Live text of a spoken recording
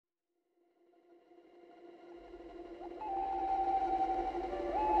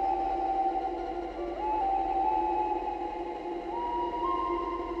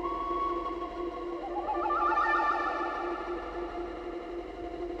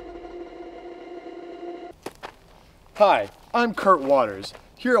Hi, I'm Kurt Waters.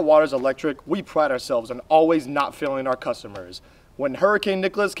 Here at Waters Electric, we pride ourselves on always not failing our customers. When Hurricane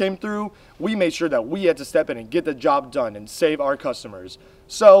Nicholas came through, we made sure that we had to step in and get the job done and save our customers.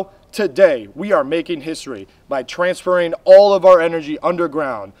 So, today, we are making history by transferring all of our energy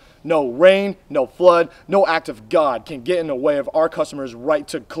underground. No rain, no flood, no act of God can get in the way of our customers' right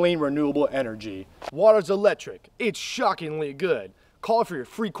to clean, renewable energy. Waters Electric, it's shockingly good. Call for your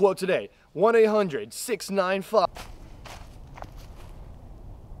free quote today, 1-800-695.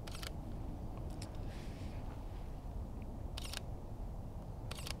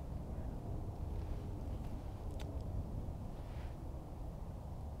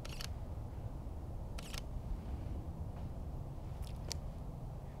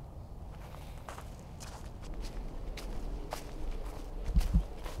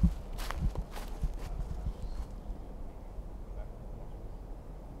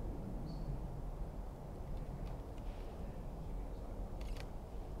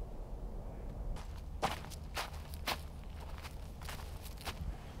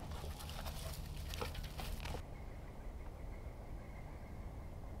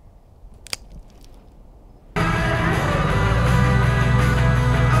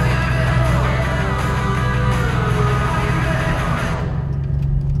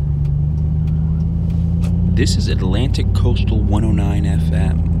 This is Atlantic Coastal 109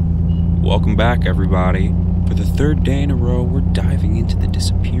 FM. Welcome back, everybody. For the third day in a row, we're diving into the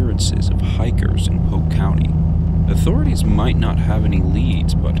disappearances of hikers in Polk County. Authorities might not have any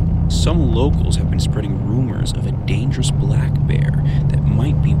leads, but some locals have been spreading rumors of a dangerous black bear that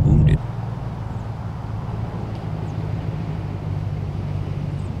might be wounded.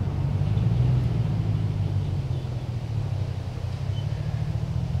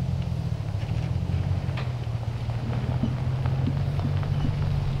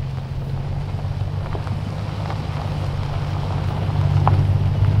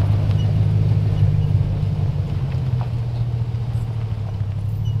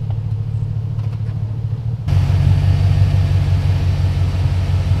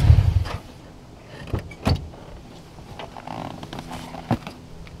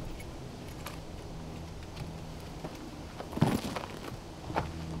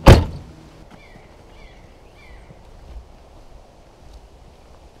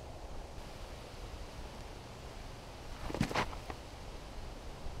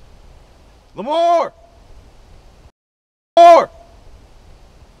 Lamar! Lamar!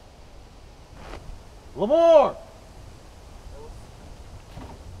 Lamar!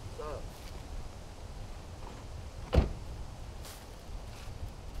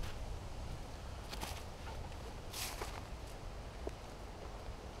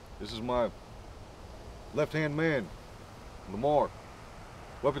 This is my left-hand man, Lamar,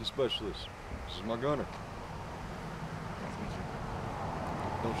 weapons specialist. This is my gunner.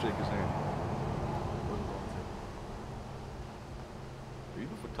 Don't shake his hand. Are you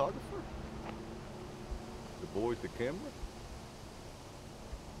the photographer? The boy with the camera?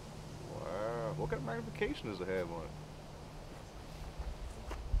 Wow. What kind of magnification does it have on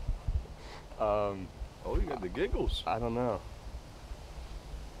it? Oh, you got the giggles. I don't know.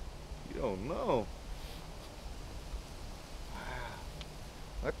 You don't know.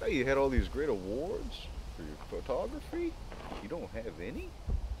 Wow. I thought you had all these great awards for your photography. You don't have any?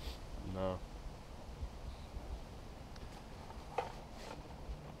 No.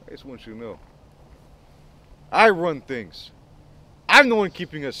 I just want you to know, I run things. I'm the one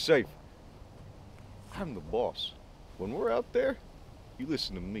keeping us safe. I'm the boss. When we're out there, you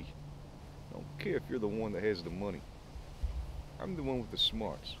listen to me. I don't care if you're the one that has the money. I'm the one with the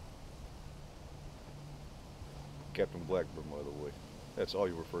smarts. Captain Blackburn, by the way. That's all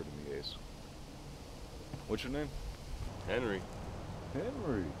you refer to me as. What's your name? Henry.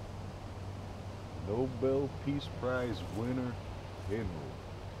 Henry. Nobel Peace Prize winner, Henry.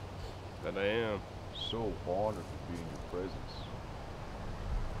 That I am. So honored to be in your presence.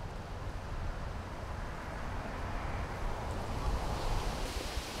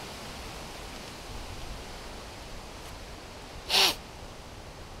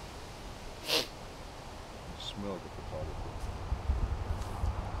 You smell like a photographer.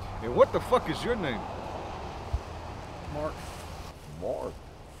 And what the fuck is your name? Mark. Mark.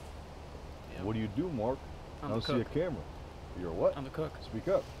 Yep. What do you do, Mark? I'm I don't the see a cook. camera. You're a what? I'm the cook. Speak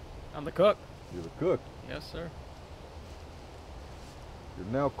up. I'm the cook. You're the cook. Yes, sir. You're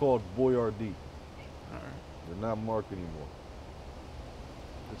now called Boyardee. All right. You're not Mark anymore.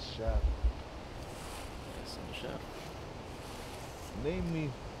 It's chef. Yes, I'm the chef. Name me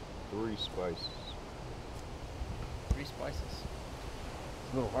 3 spices. 3 spices.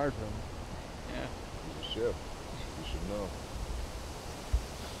 It's a little hard for me. Yeah. He's a chef. You should know.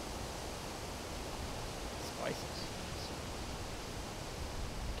 Spices.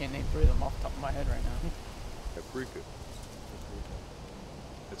 Can't name 3 of them off the top of my head right now. Paprika.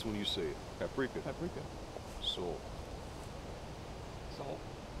 That's when you say it. Paprika. Paprika. Salt. Salt.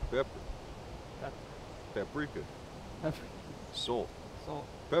 Pepper. Pepper. Paprika. Pepper. Salt. Salt.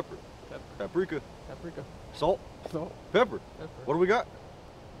 Pepper. Pepper. Paprika. Paprika. Salt. Salt. Pepper. Pepper. What do we got?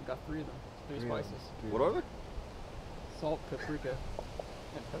 We got 3 of them. 3 Three of them. spices. What are they? Salt, paprika,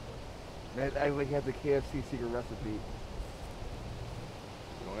 and pepper. Man, I like have the KFC secret recipe. We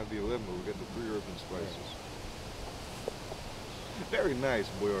don't have the 11, but we got the 3 herbs and spices. Very nice,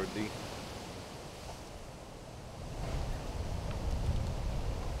 Boyardee.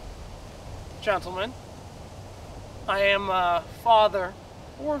 Gentlemen, I am Father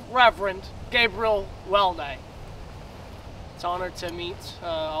or Reverend Gabriel Welday. It's an honor to meet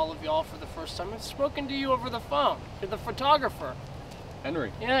all of y'all for the first time. I've spoken to you over the phone. You're the photographer.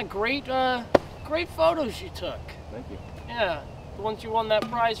 Henry. Yeah, great photos you took. Thank you. Yeah, the ones you won that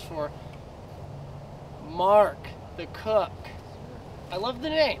prize for. Mark, the cook. I love the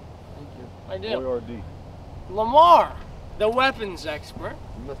name. Thank you. I do. Boyardee. Lamar, the weapons expert.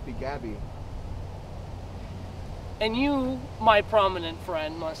 You must be Gabby. And you, my prominent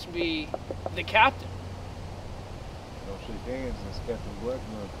friend, must be the captain. Don't shake hands, that's Captain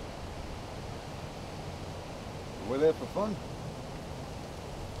Blackman. We're there for fun.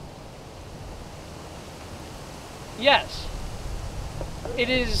 Yes. It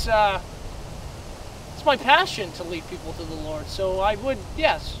is, it's my passion to lead people to the Lord, so I would,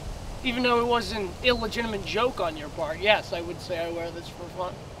 yes. Even though it was an illegitimate joke on your part, yes, I would say I wear this for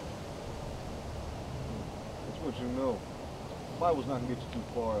fun. That's what you know. Bible's not gonna get you too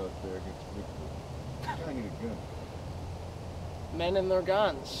far out there against Bigfoot. I need a gun. Men and their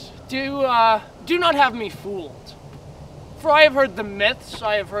guns. Do not have me fooled. For I have heard the myths,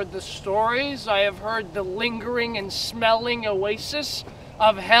 I have heard the stories, I have heard the lingering and smelling oasis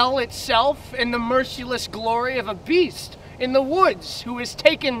of hell itself and the merciless glory of a beast in the woods who has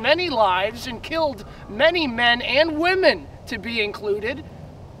taken many lives and killed many men and women, to be included.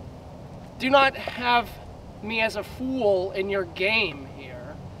 Do not have me as a fool in your game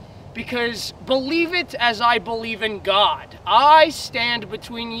here, because believe it as I believe in God, I stand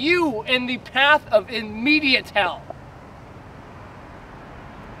between you and the path of immediate hell.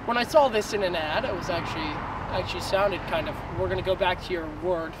 When I saw this in an ad, it was actually sounded kind of, we're gonna go back to your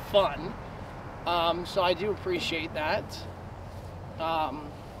word, fun. So I do appreciate that. But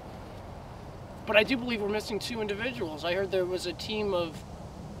I do believe we're missing 2 individuals. I heard there was a team of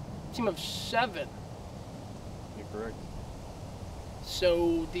 7. You're correct.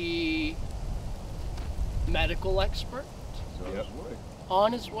 So the medical expert So Yep. his way.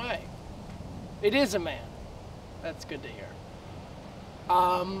 on his way. It is a man. That's good to hear.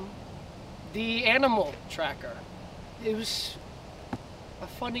 The animal tracker. It was a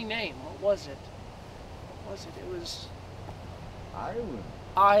funny name. What was it? It was Ireland.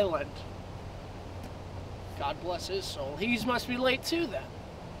 Island. God bless his soul. He must be late too then.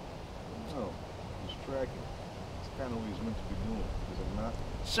 No, he's tracking. It's kind of what he's meant to be doing, is it not?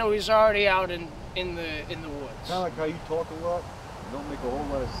 So he's already out in the woods. Kind of like how you talk a lot, you don't make a whole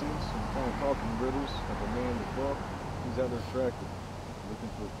lot of sense, and kind of talking riddles like a man to talk. He's out there tracking,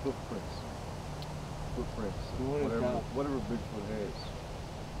 looking for footprints. Doing it now. Whatever Bigfoot has.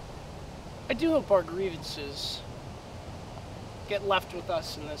 I do hope our grievances get left with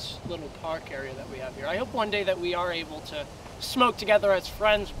us in this little park area that we have here. I hope one day that we are able to smoke together as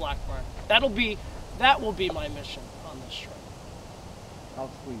friends, Blackburn. That will be my mission on this trip. How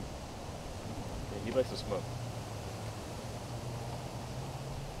sweet. Yeah, he likes to smoke.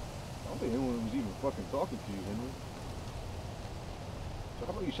 I don't think anyone was even fucking talking to you, Henry. So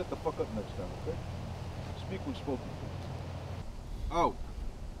how about you shut the fuck up next time, okay? Speak when spoken to. Oh.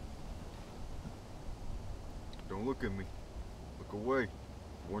 Don't look at me. Look away.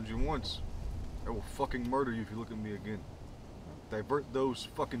 Warned you once. I will fucking murder you if you look at me again. Divert those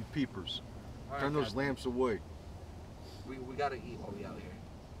fucking peepers. Turn those lamps away. We gotta eat while we out here.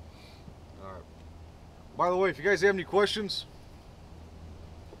 Alright. By the way, if you guys have any questions,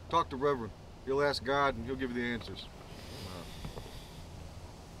 talk to Reverend. He'll ask God and he'll give you the answers.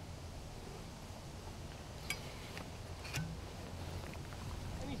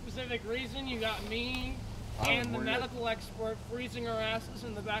 Any specific reason you got me and the medical expert freezing our asses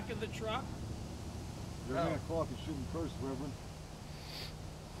in the back of the truck? You're 9 o'clock and shouldn't curse, Reverend.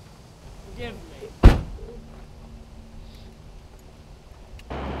 Forgive me.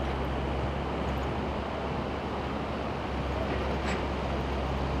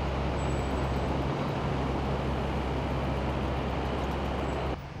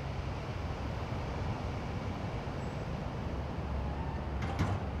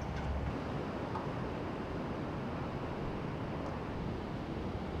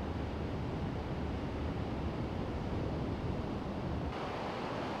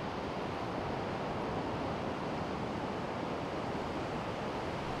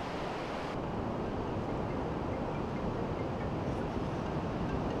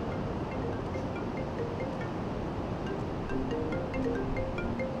 Every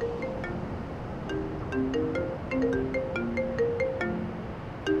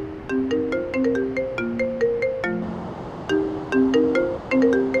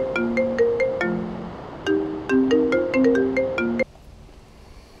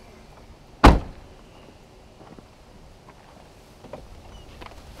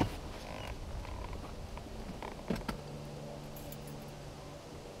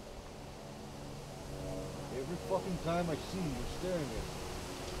fucking time I see you, you're staring at me.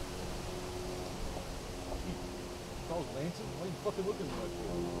 Charles Manson? Why are you fucking looking at me?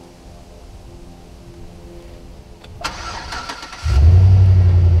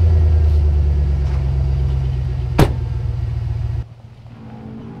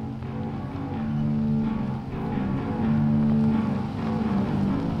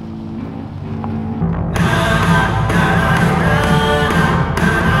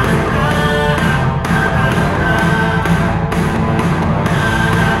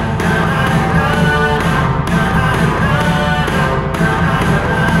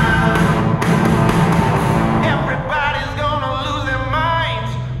 Everybody's gonna lose their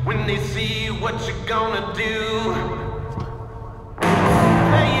minds when they see what you're gonna do.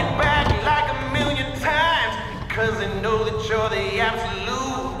 Play it back like a million times, cause they know that you're the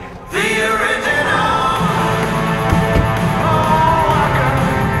absolute, the original. Walker,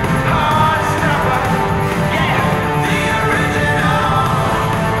 hard stopper, yeah, the original.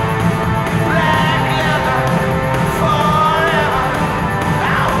 Black leather, forever,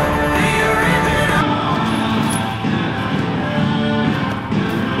 the original.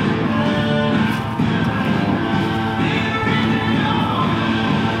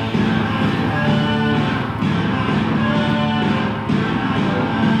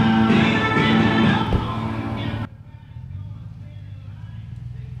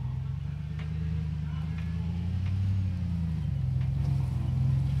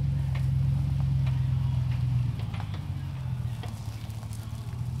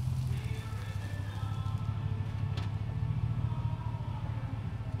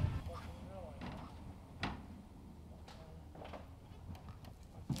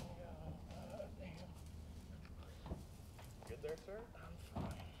 Good there, sir? I'm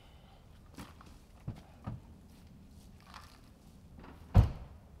fine.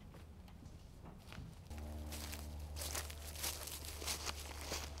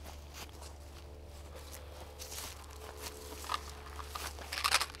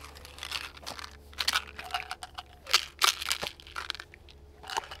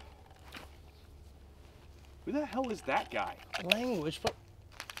 Who the hell is that guy? Language, but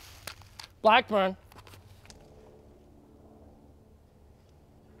Blackburn.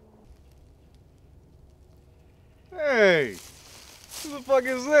 Hey! Who the fuck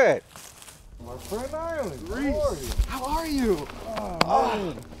is that? My friend Island. Reese, how are you?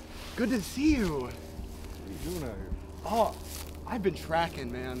 Oh, good to see you. What are you doing out here? Oh, I've been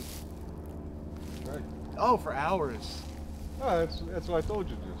tracking, man. Right. Oh, for hours. Oh, that's what I told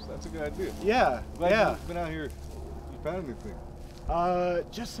you just. That's a good idea. Yeah, Glad yeah. you've been out here. You found anything?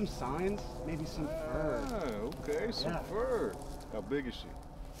 Just some signs, maybe some fur. Ah, okay, some Yeah. fur. How big is she?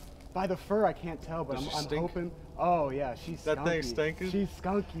 By the fur, I can't tell, but Does she I'm stink? hoping. Oh yeah, she's That skunky. thing stinking? She's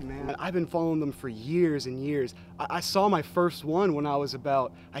skunky, man. I've been following them for years and years. I saw my first one when I was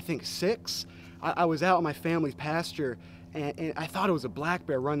about, I think, 6. I was out in my family's pasture, and I thought it was a black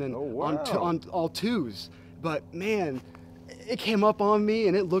bear running Oh, wow. on all twos. But man, it came up on me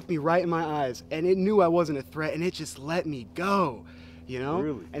and it looked me right in my eyes, and it knew I wasn't a threat, and it just let me go. You know?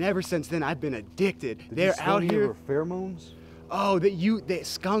 Really? And ever since then, I've been addicted. Did They're you smell out any here. of her pheromones? Oh, they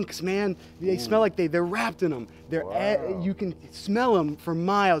skunks, man. They smell like they're wrapped in them. Wow. You can smell them for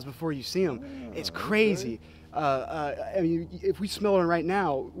miles before you see them. It's crazy. I mean, if we smell them right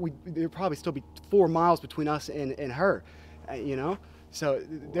now, there'd probably still be 4 miles between us and her. You know, so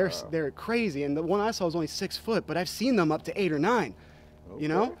they're crazy. And the one I saw was only 6 foot, but I've seen them up to 8 or 9. You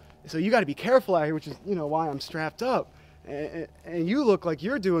know, so you got to be careful out here, which is why I'm strapped up. And you look like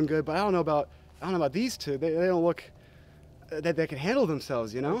you're doing good, but I don't know about these two. They don't look that they can handle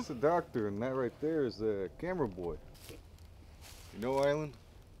themselves, you know? That's the doctor, and that right there is the camera boy. You know, Island,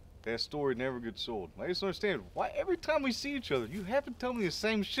 that story never gets sold. I just don't understand why every time we see each other, you have to tell me the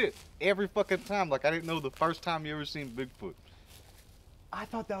same shit every fucking time, like I didn't know the first time you ever seen Bigfoot. I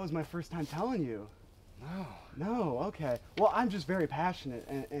thought that was my first time telling you. No. No, okay. Well, I'm just very passionate,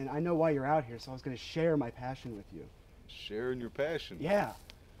 and I know why you're out here, so I was going to share my passion with you. Sharing your passion. Yeah,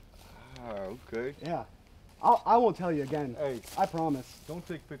 Ah, okay. yeah. I won't tell you again. Hey, I promise. don't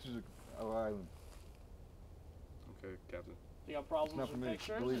take pictures of Island. Okay, Captain. You got problems Not for with me,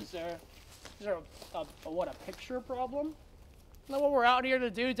 pictures? believe Is there a picture problem? Isn't that what we're out here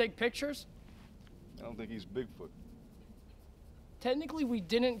to do? Take pictures? I don't think he's Bigfoot. Technically, we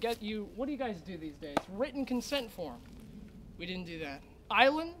didn't get you. What do you guys do these days? Written consent form. We didn't do that.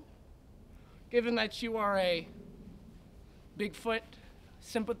 Island, given that you are a Bigfoot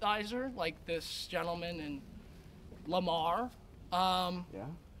sympathizer, like this gentleman in Lamar. Yeah?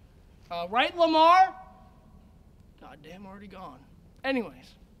 Right, Lamar? Goddamn, already gone.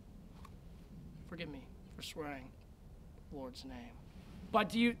 Anyways, forgive me for swearing the Lord's name. But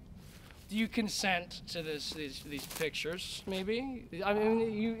do you consent to these pictures? Maybe. I mean,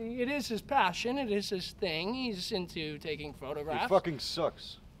 it is his passion. It is his thing. He's into taking photographs. It fucking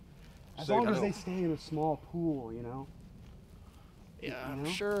sucks. As Say long as no. they stay in a small pool, you know? Yeah, You I'm know?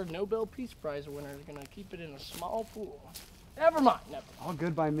 sure Nobel Peace Prize winners are gonna keep it in a small pool. Never mind. Never. All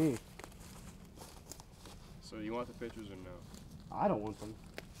good by me. So you want the pictures or no? I don't want them.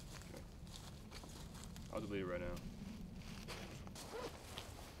 I'll delete it right now.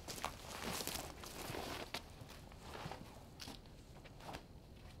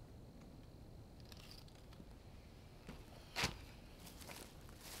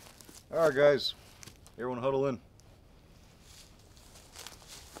 All right, guys. Everyone huddle in.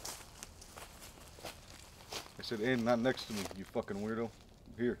 I said in, not next to me, you fucking weirdo.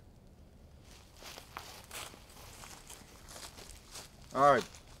 Here. All right.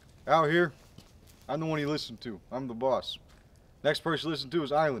 Out here, I'm the one you listen to. I'm the boss. Next person you listen to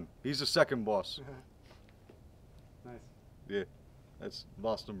is Island. He's the second boss. Nice. Yeah, that's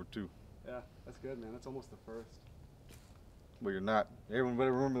boss number 2. Yeah, that's good, man. That's almost the first. But you're not. Everyone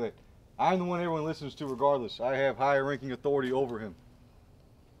better remember that. I'm the one everyone listens to regardless. I have higher ranking authority over him.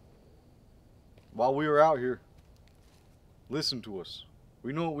 While we were out here, listen to us.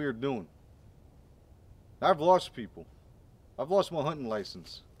 We know what we are doing. I've lost people. I've lost my hunting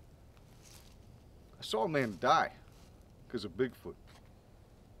license. I saw a man die because of Bigfoot.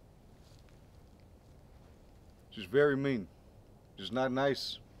 Just very mean. Just not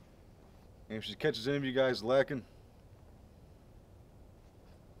nice. And if she catches any of you guys lacking,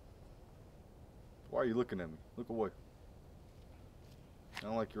 why are you looking at me? Look away. I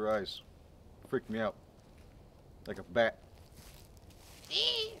don't like your eyes. Freak me out. Like a bat.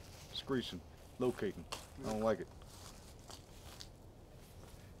 Screeching. Locating. I don't like it.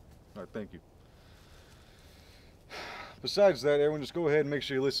 Alright, thank you. Besides that, everyone just go ahead and make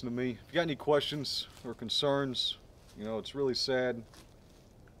sure you listen to me. If you got any questions or concerns, you know, it's really sad.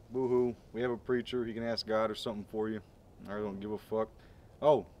 Boo-hoo. We have a preacher. He can ask God or something for you. I don't give a fuck.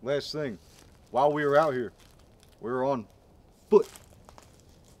 Oh, last thing. While we were out here, we were on foot.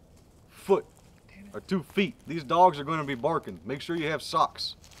 Foot. Or 2 feet. These dogs are going to be barking. Make sure you have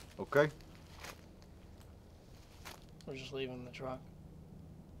socks. Okay? We're just leaving the truck.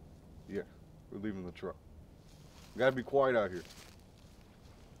 Yeah. We're leaving the truck. We gotta be quiet out here.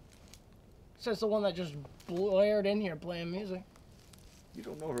 Says the one that just blared in here playing music. You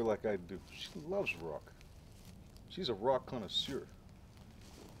don't know her like I do. She loves rock. She's a rock connoisseur.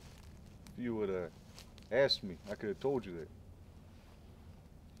 If you would asked me, I could have told you that.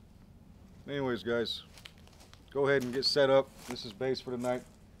 Anyways, guys, go ahead and get set up. This is base for tonight.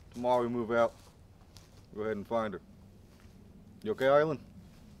 Tomorrow we move out. Go ahead and find her. You okay, Island?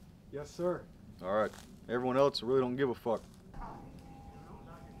 Yes, sir. All right. Everyone else, I really don't give a fuck.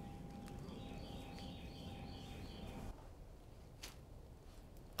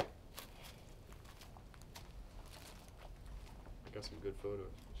 I got some good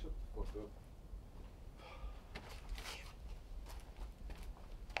photos. Shut the fuck up.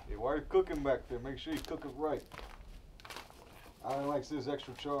 Hey, while you're cooking back there, make sure you cook it right. Island likes this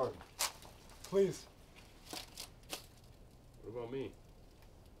extra char. Please. What about me?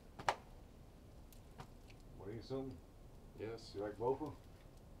 What are you, something? Yes. You like Bofa?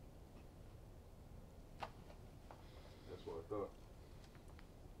 That's what I thought.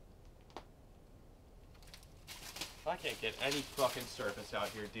 I can't get any fucking surface out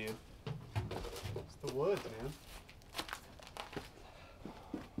here, dude. It's the woods, man.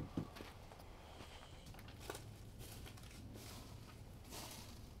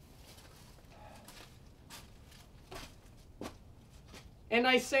 And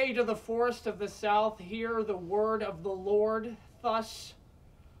I say to the forest of the south, hear the word of the Lord. Thus,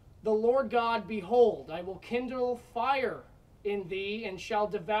 the Lord God, behold, I will kindle fire in thee, and shall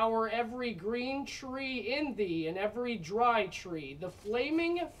devour every green tree in thee, and every dry tree. The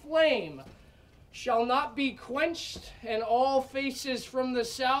flaming flame shall not be quenched, and all faces from the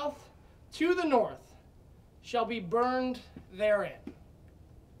south to the north shall be burned therein.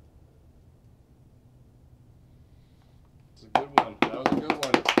 It's a good one. That was a good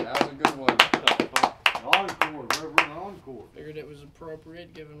one. That was a good one. Encore, Reverend Encore. Figured it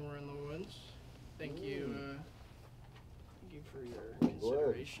appropriate given we're in the woods. Thank you for your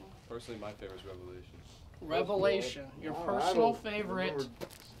consideration. Personally, my favorite is Revelation. Revelation. Your personal favorite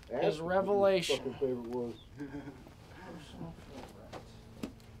is Revelation. Fucking favorite was. Personal favorite.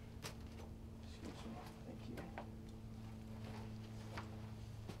 Excuse me. Thank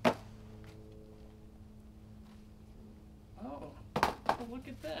you. Oh, look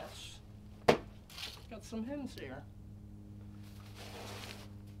at this. Got some hymns here.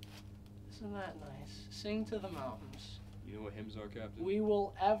 Isn't that nice? Sing to the mountains. You know what hymns are, Captain? We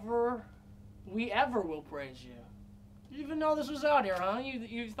ever will praise you. You didn't even know this was out here, huh?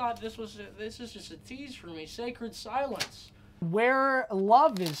 You thought this is just a tease for me. Sacred silence. Where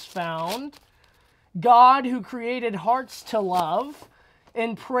love is found, God who created hearts to love,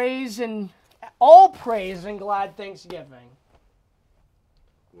 and all praise and glad thanksgiving.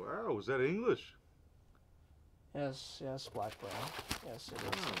 Wow, was that English? Yes, Blackburn. Yes, it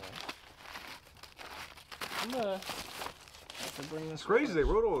is. I'm gonna have to bring this. It's crazy they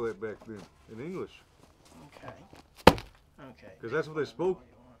wrote all that back then in English. Okay. Because that's what they spoke.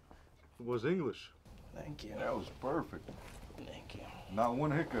 Was English. Thank you. That was perfect. Thank you. Not one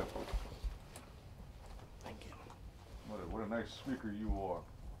hiccup. Thank you. What a nice speaker you are.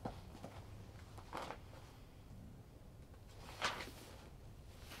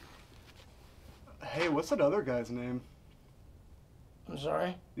 Hey, what's that other guy's name? I'm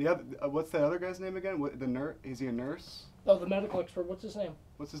sorry? What's that other guy's name again? The nurse? Is he a nurse? Oh, the medical expert. What's his name?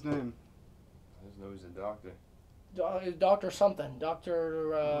 What's his name? I just know he's a doctor. Doctor something.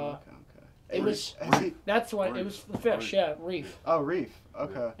 Doctor. Okay. It was. That's what it was. The fish. Yeah, Reef. Oh, Reef.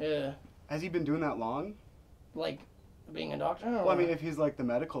 Okay. Yeah. Has he been doing that long? Like being a doctor? Well, I mean, if he's like the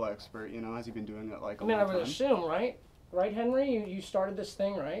medical expert, has he been doing it like a I mean, I long would time? assume, right? Right, Henry? You started this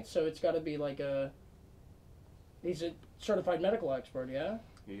thing, right? So it's got to be like a. He's a certified medical expert, yeah.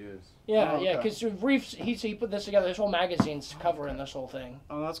 He is. Yeah, Oh, okay. yeah. Because Reef, he put this together. This whole magazine's covering this whole thing.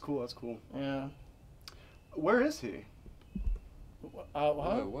 Oh, that's cool. That's cool. Yeah. Where is he?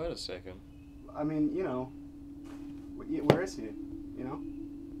 What? Wait a second. I mean, where is he? You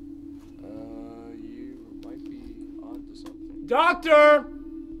might be onto something. Doctor!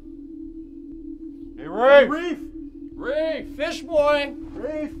 Hey, Ray! Reef! Fish boy!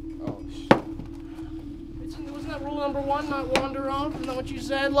 Reef! Oh, Wasn't that rule number 1, not wander off? Isn't that what you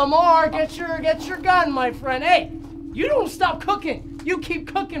said? Lamar, get your gun, my friend. Hey, you don't stop cooking. You keep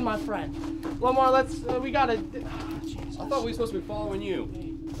cooking, my friend. Lamar, we gotta... Jesus. I thought we were supposed to be following you.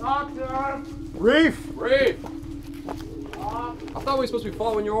 Doctor! Reef! I thought we were supposed to be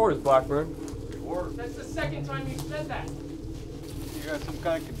following your orders, Blackburn. That's the second time you said that. You got some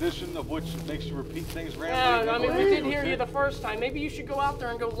kind of condition of which makes you repeat things Yeah, randomly? I mean, we did hear you the first time. Maybe you should go out there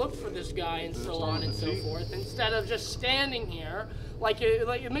and go look for this guy and so on and so forth, instead of just standing here. Like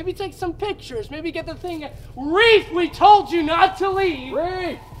maybe take some pictures. Maybe get the thing. Reef, we told you not to leave.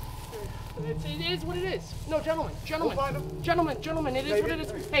 Reef. It is what it is. No, gentlemen, it is what it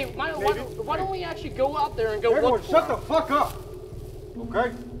is. Hey, why don't we actually go out there and go look for Shut him? the fuck up!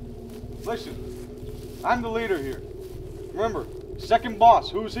 Okay? Listen, I'm the leader here. Remember, second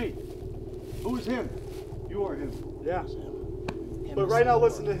boss, who's he? Who's him? You are him. Yeah. Him But is right the now,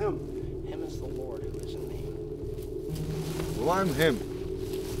 Lord. listen to him. Him is the Lord who is in me. Well, I'm him.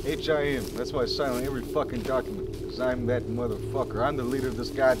 H-I-M. That's why I sign every fucking document. Because I'm that motherfucker. I'm the leader of this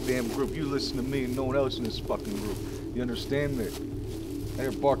goddamn group. You listen to me and no one else in this fucking group. You understand that? Now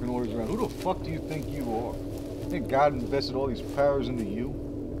you're barking orders around. Who the fuck do you think you are? You think God invested all these powers into you?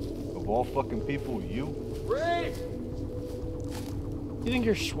 Of all fucking people, you? Reef! Do you think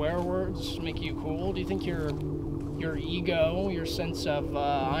your swear words make you cool? Do you think your ego, your sense of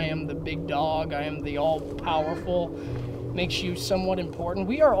I am the big dog, I am the all-powerful, makes you somewhat important?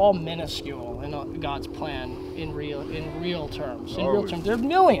 We are all minuscule in God's plan in real terms. In real terms, there are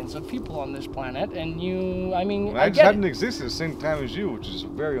millions of people on this planet, and I just hadn't existed at the same time as you, which is a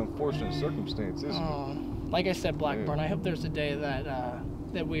very unfortunate circumstance, isn't it? Like I said, Blackburn, I hope there's a day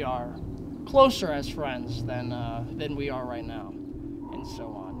that we are closer as friends than we are right now, and so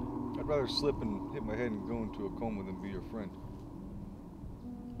on. I'd rather slip and hit my head and go into a coma than be your friend.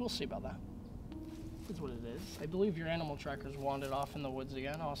 We'll see about that. That's what it is. I believe your animal trackers wandered off in the woods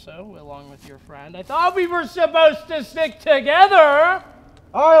again, also, along with your friend. I thought we were supposed to stick together!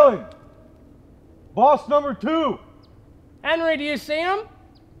 Island! Boss number 2! Henry, do you see him?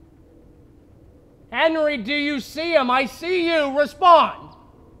 Henry, do you see him? I see you. Respond.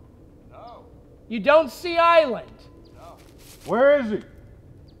 No. You don't see Island. No. Where is he?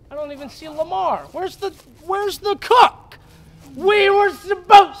 I don't even see Lamar. Where's the cook? We were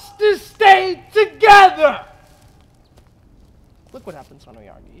supposed to stay together. Look what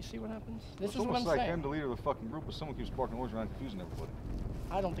You see what happens? This It's is what I'm almost like saying. I'm the leader of the fucking group, but someone keeps barking orders around confusing everybody.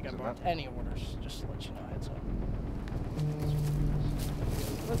 I don't think I Is it brought not? any orders. Just to let you know, heads up.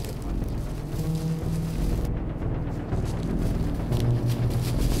 Let's get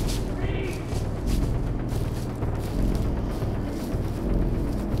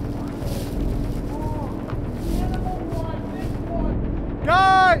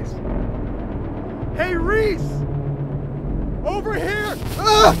Guys! Hey, Reese! Over here!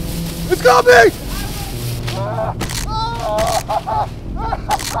 Ah! It's coming!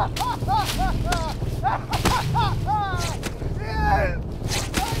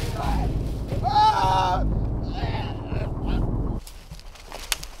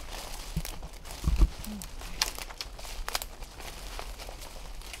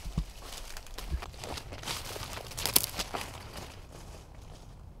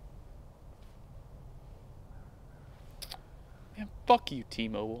 Man, fuck you,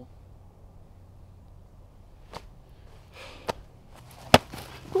 T-Mobile.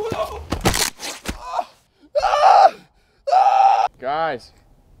 Guys.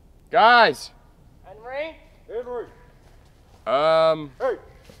 Guys. Henry? Hey.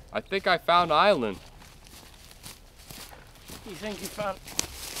 I think I found Island. You think you found...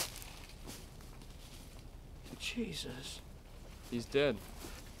 Jesus. He's dead.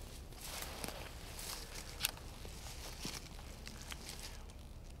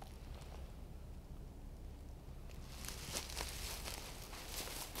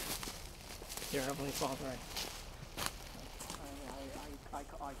 Dear Heavenly Father,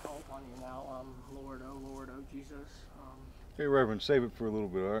 I call upon you now, Lord, oh Jesus. Hey, Reverend, save it for a little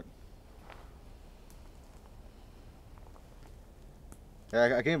bit, all right?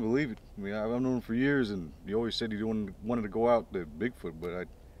 I can't believe it. I mean, I've known him for years, and he always said he wanted to go out to Bigfoot, but I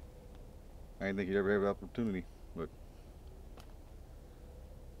didn't think he'd ever have the opportunity. But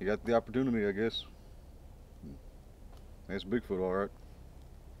he got the opportunity, I guess. That's Bigfoot, all right.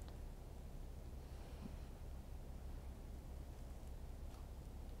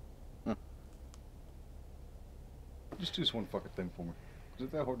 Huh. Just do this one fucking thing for me. Is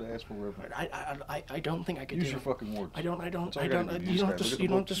it that hard to ask for, Reverend? I don't think I could Use do your it. fucking words. I don't, That's all you gotta do. you don't just have gotta to, you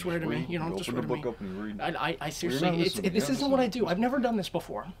don't have to swear to me. You don't have to swear to me. Open the book up and you read. I seriously, this isn't what I do. I've never done this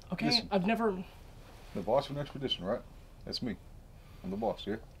before, okay? Listen. I've never... The boss of an expedition, right? That's me. I'm the boss,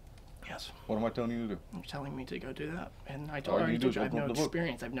 yeah? Yes. What am I telling you to do? You're telling me to go do that. And I All told you already need to told do you I is have no open up the book.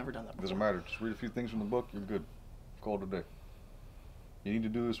 experience. I've never done that It before. doesn't matter. Just read a few things from the book, you're good. Call it a day. You need to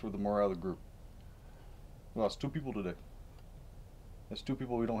do this for the morale of the group. We lost 2 people today. That's 2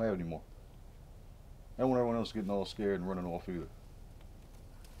 people we don't have anymore. I don't want everyone else getting all scared and running off either.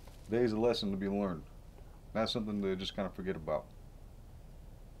 Today's a lesson to be learned. Not something to just kind of forget about.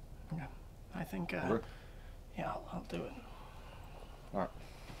 Yeah. I think, Right? yeah, I'll do it. Alright.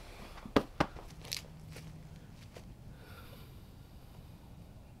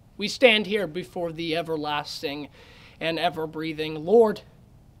 We stand here before the everlasting and ever-breathing Lord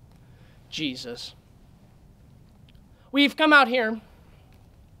Jesus. We've come out here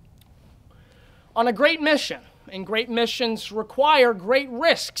on a great mission, and great missions require great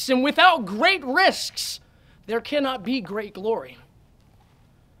risks, and without great risks, there cannot be great glory.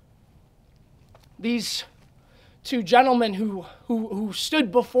 These 2 gentlemen who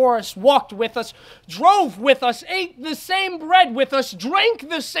stood before us, walked with us, drove with us, ate the same bread with us, drank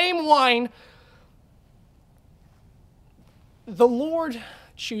the same wine. The Lord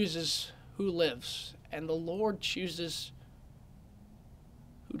chooses who lives, and the Lord chooses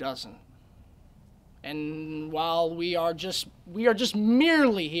who doesn't. And while we are just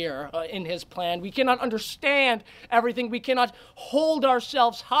merely here in his plan, we cannot understand everything. We cannot hold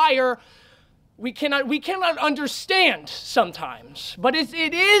ourselves higher. We cannot understand sometimes. But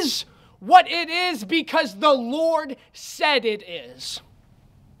it is what it is because the Lord said it is.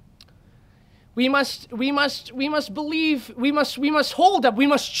 We must believe, we must hold up, we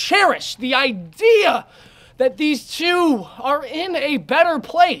must cherish the idea that these 2 are in a better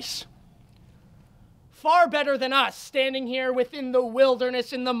place. Far better than us, standing here within the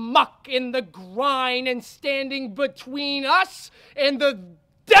wilderness, in the muck, in the grind, and standing between us and the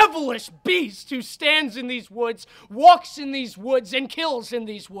devilish beast who stands in these woods, walks in these woods, and kills in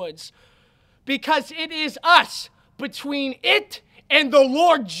these woods. Because it is us between it and the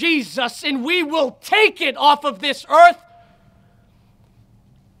Lord Jesus, and we will take it off of this earth.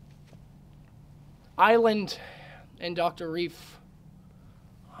 Island and Dr. Reef,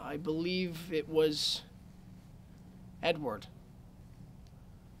 I believe it was Edward,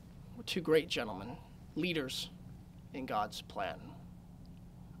 were 2 great gentlemen, leaders in God's plan.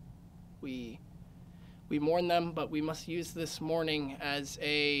 We We mourn them, but we must use this mourning as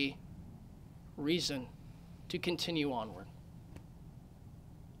a reason to continue onward.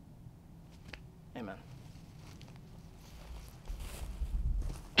 Amen.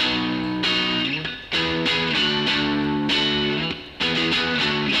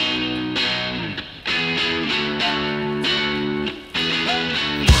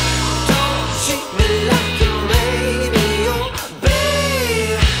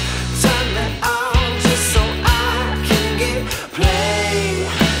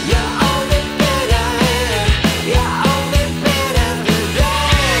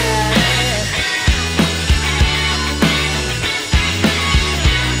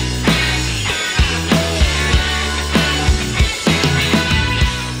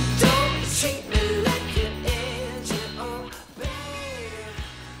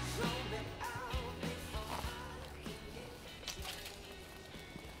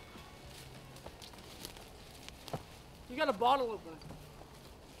 You got a bottle opener?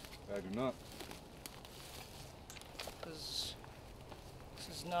 I do not. This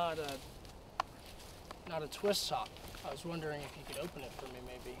is not a twist top. I was wondering if you could open it for me,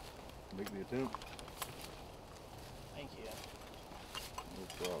 maybe. Make the attempt. Thank you. No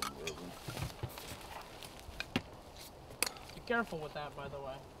problem, Reverend. Be careful with that, by the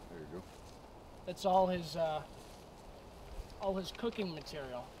way. There you go. That's all his cooking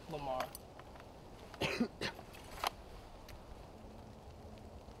material, Lamar.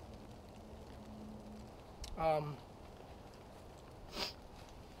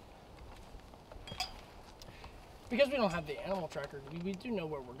 Because we don't have the animal tracker, we do know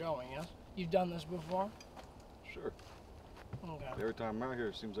where we're going, yes? You've done this before? Sure. Okay. Every time I'm out here,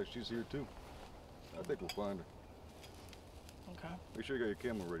 it seems like she's here too. I think we'll find her. Okay. Make sure you got your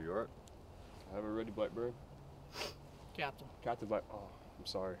camera ready, alright? I have it ready, Blackbird. Captain. Captain Black. Oh, I'm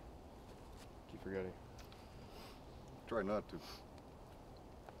sorry. Keep forgetting. Try not to.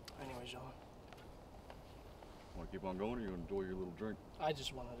 Anyways, John. Want to keep on going, or you gonna enjoy your little drink? I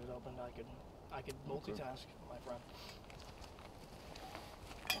just wanted it opened. I could multitask, my friend.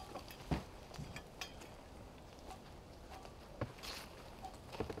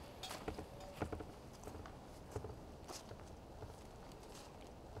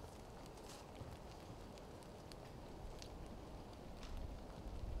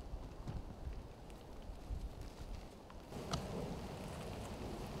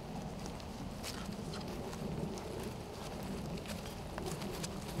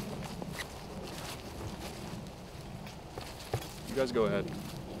 You guys go ahead.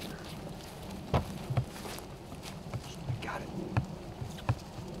 Got it.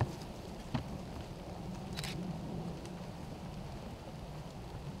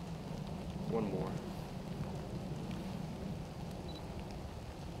 One more.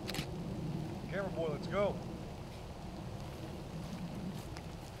 Camera boy, let's go.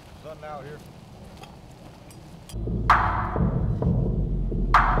 Nothing out here.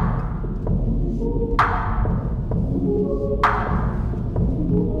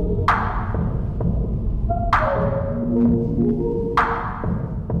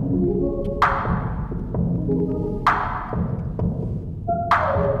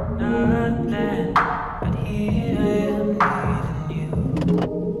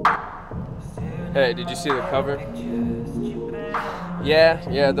 Hey, did you see the cover?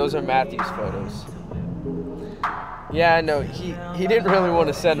 Yeah, those are Matthew's photos. Yeah, I know, he didn't really want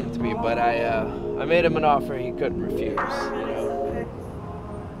to send them to me, but I made him an offer he couldn't refuse, you know?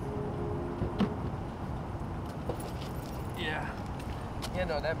 Yeah. Yeah,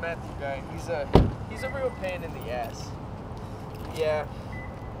 no, that Matthew guy, he's a real pain in the ass. Yeah.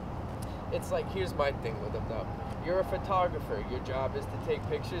 It's like, here's my thing with him though. You're a photographer. Your job is to take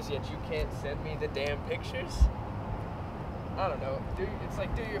pictures, yet you can't send me the damn pictures? I don't know. It's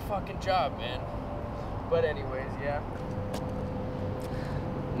like, do your fucking job, man. But anyways, yeah.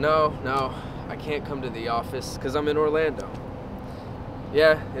 No, I can't come to the office because I'm in Orlando.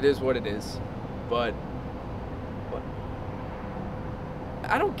 Yeah, it is what it is. But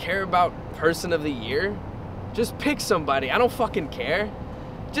I don't care about person of the year. Just pick somebody. I don't fucking care.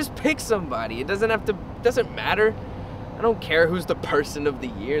 Just pick somebody. It doesn't matter. I don't care who's the person of the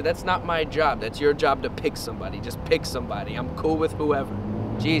year. That's not my job. That's your job to pick somebody. Just pick somebody. I'm cool with whoever.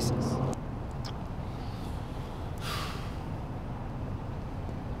 Jesus.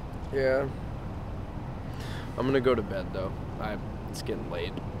 Yeah. I'm gonna go to bed though. It's getting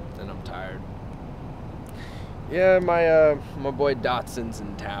late and I'm tired. Yeah, my boy Dotson's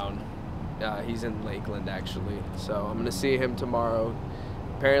in town. He's in Lakeland actually. So I'm gonna see him tomorrow.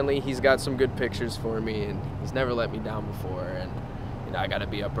 Apparently he's got some good pictures for me and he's never let me down before, and you know I gotta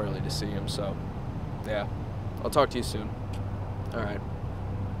be up early to see him, so Yeah. I'll talk to you soon. All right.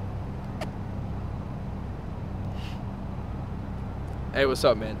 Hey, what's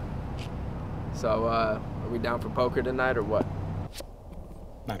up, man? So, are we down for poker tonight or what?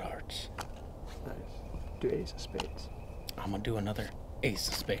 Not hearts. Nice. Do ace of spades. I'm gonna do another ace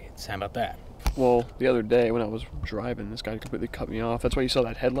of spades. How about that? Well, the other day when I was driving, this guy completely cut me off. That's why you saw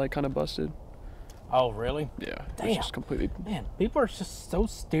that headlight kind of busted. Oh, really? Yeah. Damn. It was just completely... Man, people are just so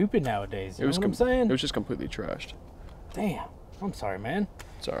stupid nowadays. You know what I'm saying? It was just completely trashed. Damn. I'm sorry, man.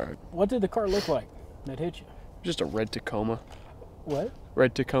 It's alright. What did the car look like that hit you? Just a red Tacoma. What?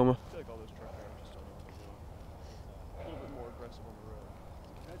 Red Tacoma. I feel like all those truck drivers just don't know what they're doing. A little bit more aggressive on the road.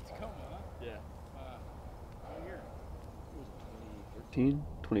 Red Tacoma, huh? Yeah. Right here. It was 2013,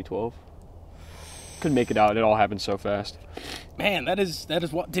 2012. Couldn't make it out. It all happened so fast. Man, that is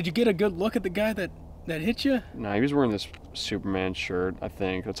what. Did you get a good look at the guy that hit you? Nah, he was wearing this Superman shirt, I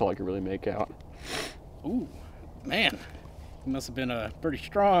think. That's all I could really make out. Ooh, man. He must have been pretty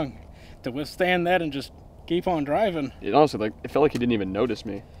strong to withstand that and just keep on driving. It honestly, it felt like he didn't even notice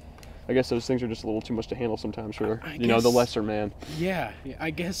me. I guess those things are just a little too much to handle sometimes for, you know, the lesser man. Yeah,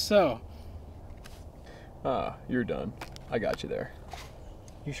 I guess so. You're done. I got you there.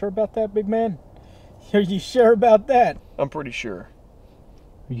 You sure about that, big man? Are you sure about that? I'm pretty sure.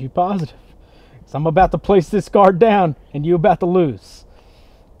 Are you positive? 'Cause I'm about to place this guard down, and you about to lose.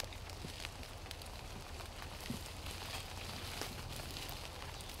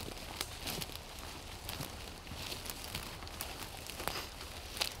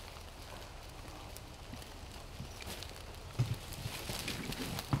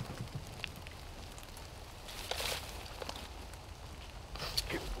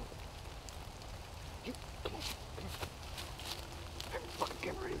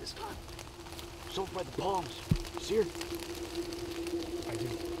 It's over by the palms. See her? I do.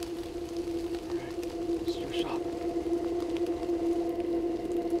 Alright, this is your shot.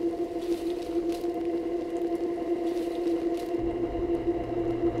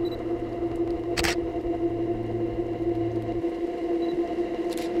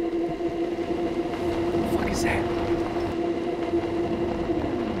 What the fuck is that?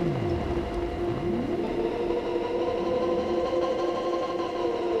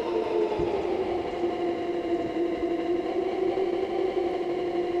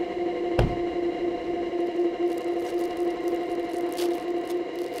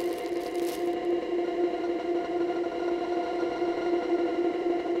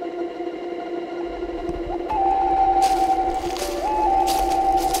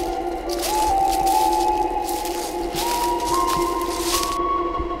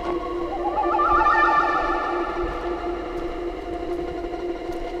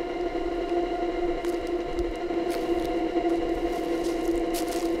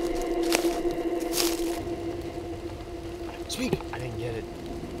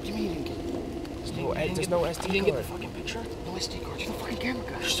 no SD card. You didn't get the fucking picture? No SD card. You're the fucking camera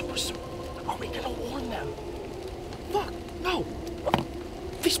guy. You're supposed to. Are we gonna warn them? Fuck, no.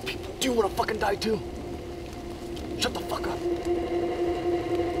 These people, do you want to fucking die too? Shut the fuck up.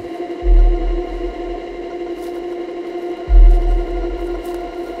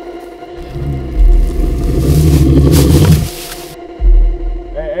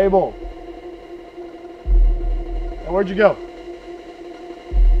 Hey, Abel. Hey, where'd you go?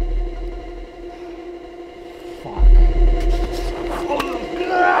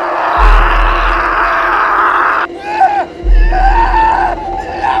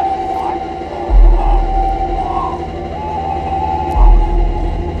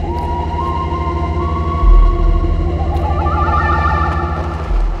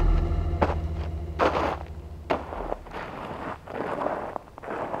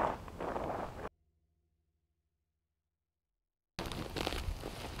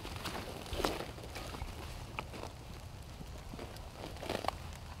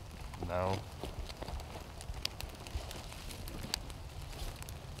 No.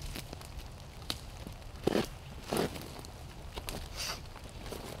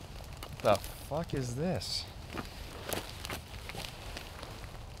 The fuck is this?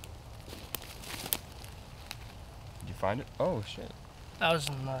 Did you find it? Oh shit. That was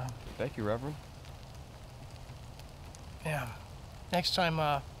in, Thank you, Reverend. yeah. Next time,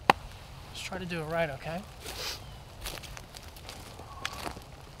 let's try to do it right, okay?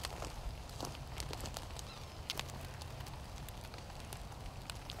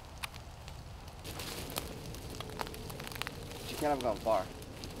 You can't have gone far.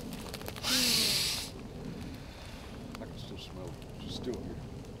 I can still smell it. She's still here.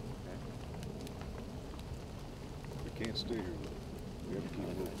 Okay. We can't stay here. We have to keep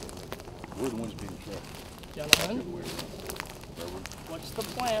moving. We're the ones being trapped. Gentlemen, what's the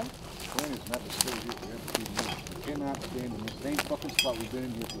plan? The plan is not to stay here for every 2 minutes. We cannot stand in the same fucking spot we've been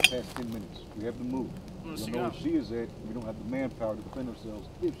in here for the past 10 minutes. We have to move. We don't know where she is at. We don't have the manpower to defend ourselves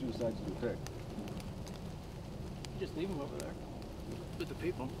if she decides to attack. Just leave him over there. With the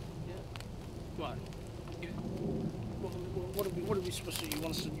people? Yeah. What? What are we supposed to do? You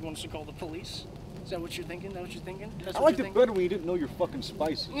want us to call the police? Is that what you're thinking? Is that what you're thinking? I liked it better when you didn't know your fucking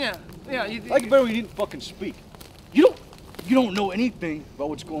spices. Yeah. I like it better when you didn't fucking speak. You don't know anything about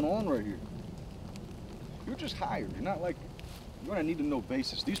what's going on right here. You're just hired. You're not like, you're on a need-to-know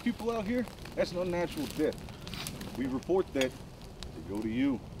basis. These people out here, that's an unnatural death. We report that, they go to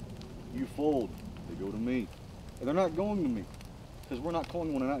you. You fold, they go to me. And they're not going to me, because we're not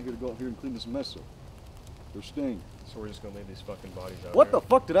calling one out here to go out here and clean this mess up. They're staying. So we're just gonna leave these fucking bodies out What here? the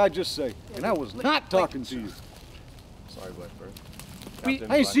fuck did I just say? And I was not talking to you. Sorry, Blackbird. I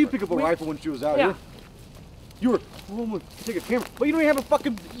didn't see you pick up a rifle when she was out here. You were, oh, I'm gonna take a camera. But you don't even have a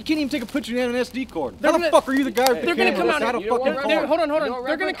fucking, you can't even take a picture and have an SD card. How the fuck are you the guy with the camera? They're gonna come out here. Hold on. know,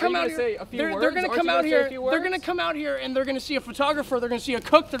 They're gonna come out here. They're gonna come out here. They're gonna come out here and they're gonna see a photographer. They're gonna see a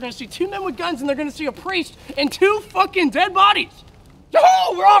cook. They're gonna see 2 men with guns and they're gonna see a priest and 2 fucking dead bodies.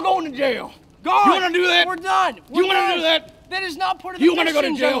 Oh, we're all going to jail. God, You want to do that? We're done. You want to do that? That is not part of the You want to go to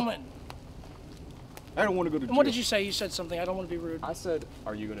mission, jail? gentlemen. I don't want to go to jail. And what did you say? You said something. I don't want to be rude. I said,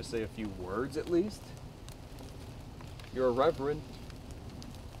 are you gonna say a few words at least? You're a reverend.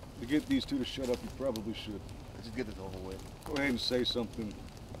 To get these 2 to shut up, you probably should. Just get this over with. Go ahead and say something.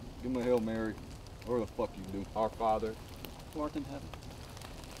 Give them a Hail Mary. Or the fuck you do. Our Father. Who art in heaven.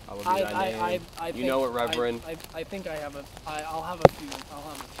 Hallowed be thy name. You know it, Reverend. I think I have a. I'll have a few.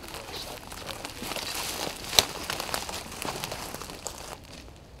 words.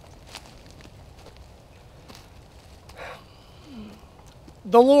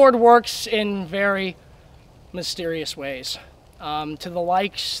 The Lord works in very mysterious ways, to the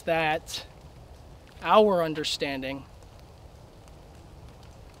likes that our understanding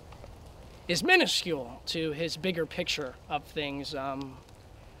is minuscule to his bigger picture of things.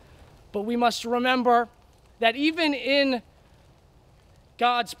 But we must remember that even in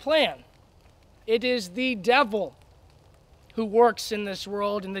God's plan, it is the devil who works in this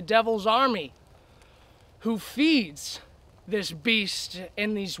world, and the devil's army who feeds this beast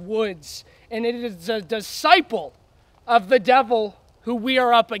in these woods. And it is a disciple of the devil who we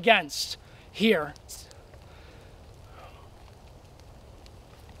are up against here.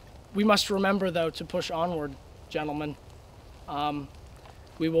 We must remember, though, to push onward, gentlemen.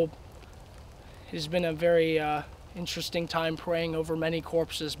 It has been a very interesting time praying over many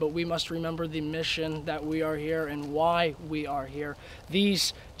corpses, but we must remember the mission that we are here and why we are here.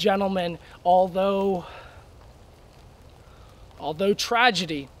 These gentlemen, although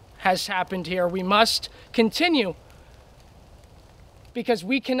tragedy has happened here, we must continue, because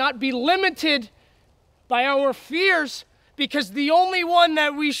we cannot be limited by our fears, because the only one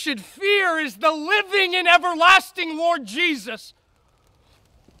that we should fear is the living and everlasting Lord Jesus.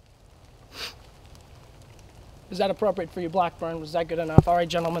 Is that appropriate for you, Blackburn? Was that good enough? All right,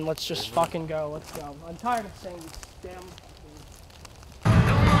 gentlemen, let's just fucking go. Let's go. I'm tired of saying this damn...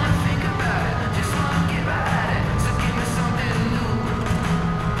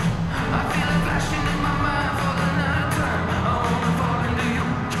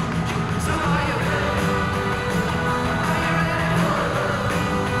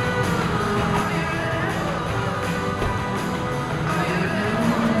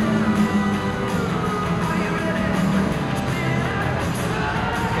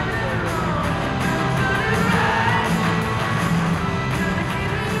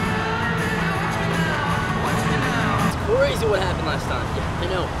 Crazy what happened last time. Yeah, I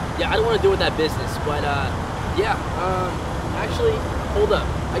know. Yeah, I don't want to deal with that business, but yeah. Actually, hold up.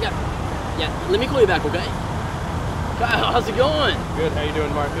 Let me call you back, okay? Kyle, how's it going? Good. How you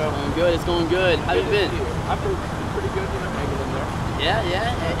doing, Marco? Going good. It's going good. How you been? I've been pretty good. You know, hanging in there.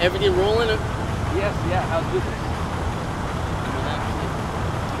 Yeah. Everything rolling? Yes. Yeah. How's business?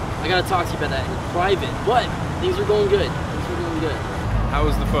 I gotta talk to you about that in private. But things are going good. How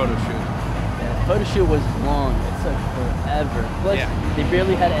was the photo shoot? The photo shoot was long. It took forever. Plus, they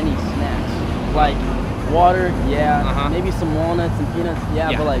barely had any snacks. Like water, maybe some walnuts and peanuts,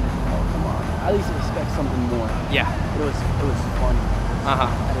 but like, oh come on. At least expect something more. Yeah. It was fun.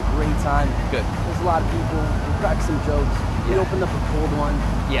 Had a great time. Good. There's a lot of people. We cracked some jokes. We opened up a cold one.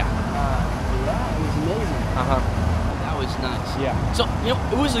 Yeah. It was amazing. That was nice. Yeah. So,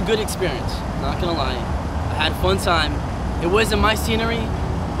 it was a good experience. Not gonna lie. I had a fun time. It wasn't my scenery,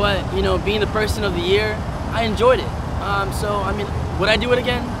 but being the person of the year, I enjoyed it. So, I mean, would I do it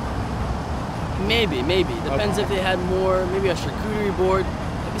again? Maybe. Depends if they had more, maybe a charcuterie board,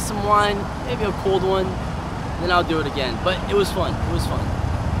 maybe some wine, maybe a cold one. Then I'll do it again. But it was fun.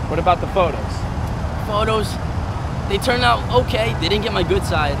 What about the photos? Photos, they turned out okay. They didn't get my good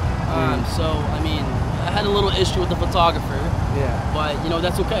side. So, I mean, I had a little issue with the photographer. Yeah. But, you know,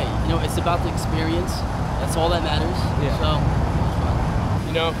 that's okay. You know, it's about the experience. That's all that matters. Yeah. So, it was fun.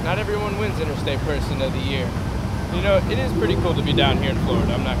 You know, not everyone wins Interstate Person of the Year. You know, it is pretty cool to be down here in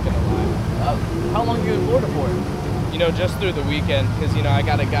Florida, I'm not gonna lie. How long are you in Florida for? You know, just through the weekend, because, you know, I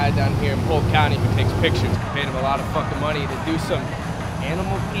got a guy down here in Polk County who takes pictures. Paid him a lot of fucking money to do some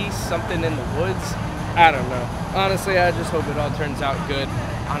animal piece, something in the woods. I don't know. Honestly, I just hope it all turns out good.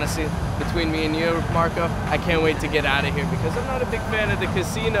 Honestly, between me and you, Marco, I can't wait to get out of here because I'm not a big fan of the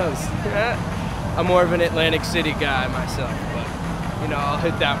casinos. I'm more of an Atlantic City guy myself, but, you know, I'll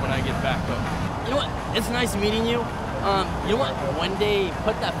hit that when I get back home. You know what? It's nice meeting you. You know what? One day,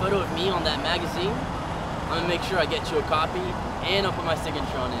 put that photo of me on that magazine. I'm gonna make sure I get you a copy, and I'll put my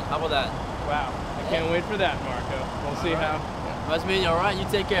signature on it. How about that? Wow, I can't wait for that, Marco. We'll see how. Nice meeting you. All right, you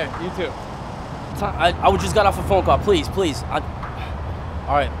take care. You too. I just got off a phone call. Please.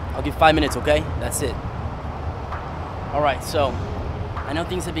 All right, I'll give 5 minutes. Okay, that's it. All right, so I know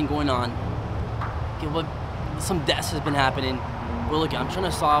things have been going on. Okay, but some deaths has been happening. Well, look, I'm trying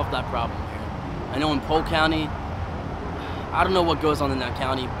to solve that problem here. I know in Polk County, I don't know what goes on in that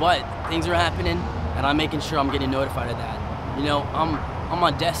county, but things are happening, and I'm making sure I'm getting notified of that. You know, I'm on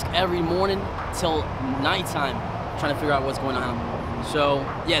my desk every morning till nighttime trying to figure out what's going on. So,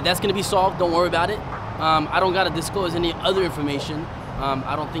 yeah, that's going to be solved. Don't worry about it. I don't got to disclose any other information.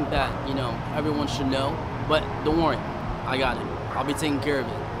 I don't think that, you know, everyone should know, but don't worry. I got it. I'll be taking care of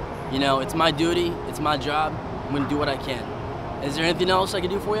it. You know, it's my duty. It's my job. I'm going to do what I can. Is there anything else I can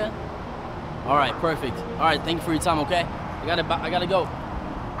do for you? All right, perfect. All right, thank you for your time, okay? I gotta go.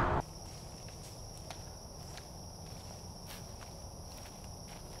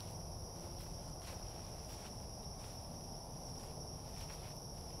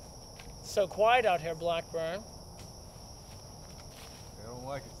 So quiet out here, Blackburn. I don't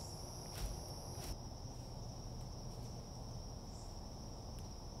like it.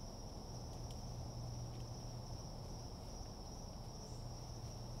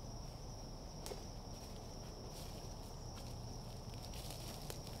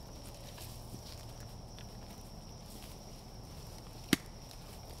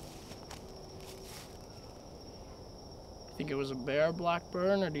 Think it was a bear,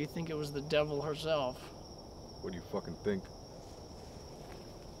 Blackburn, or do you think it was the devil herself? What do you fucking think?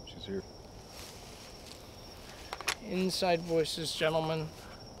 She's here. Inside voices, gentlemen.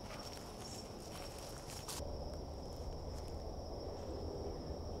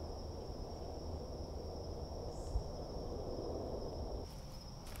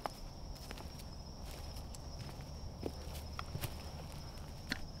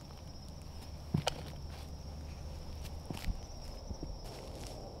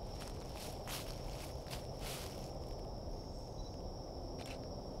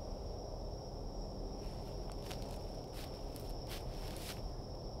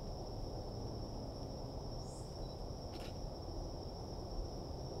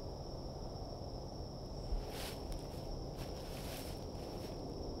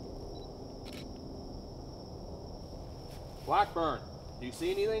 Blackburn, do you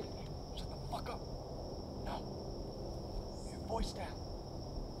see anything? Shut the fuck up. No. Your voice down.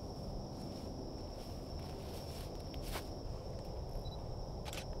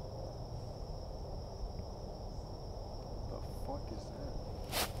 The fuck is that?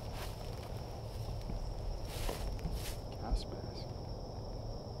 Gas mask.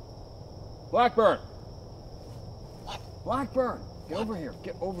 Blackburn! What? Blackburn! Get over here.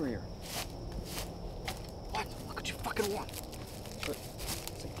 Get over here. What? What could you fucking want?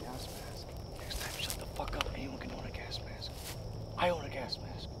 It's a gas mask. Next time, shut the fuck up. Anyone can own a gas mask. I own a gas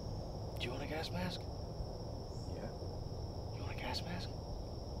mask. Do you own a gas mask? Yeah. You own a gas mask?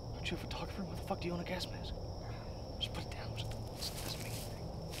 Aren't you a photographer? What the fuck do you own a gas mask? Just put it down. It doesn't mean anything.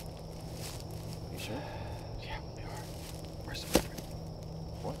 You sure? Yeah, they are. Where's the Reverend?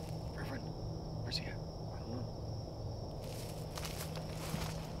 What? Reverend? Where's he at? I don't know.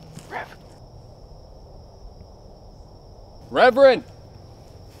 Rev! Reverend!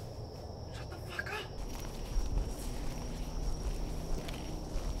 Shut the fuck up!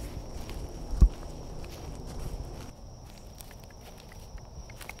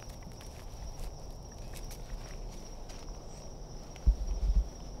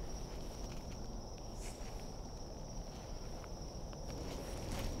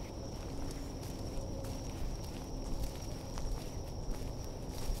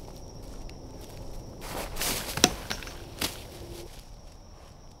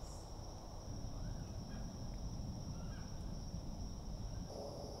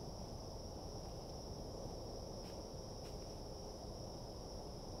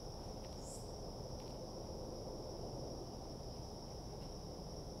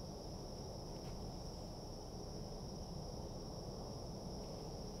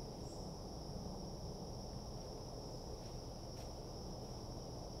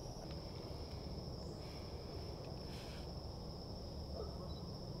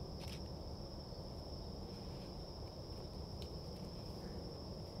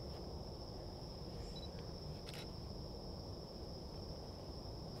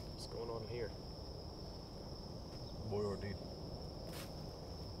 What's going on here? Boy ordeal.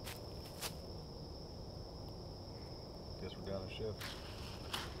 Guess we're down a chef.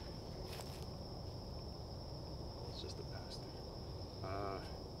 It's just a pastor.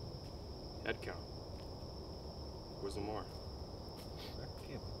 Head count. Where's Lamar? At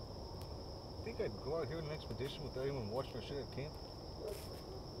camp. Think I'd go out here on an expedition without anyone watching our shit at camp?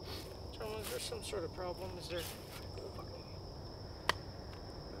 Gentlemen, is there some sort of problem? Is there?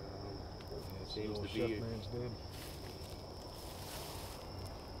 Seems the to chef be. man's dead.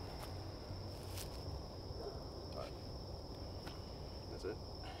 That's it.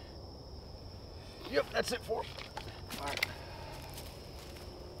 Yep, that's it for him. All right.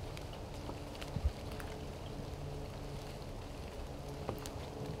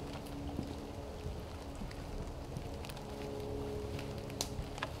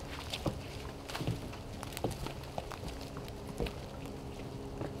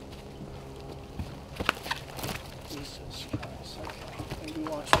 Jesus Christ. Okay. Maybe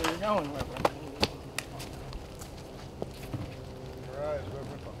watch where you're going, Reverend. Your eyes,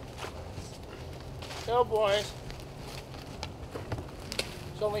 Reverend. Go, boys.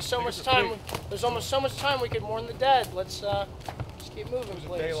 There's only so much time. There's almost so much time we could mourn the dead. Let's just keep moving,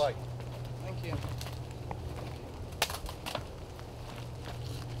 please. Daylight. Thank you.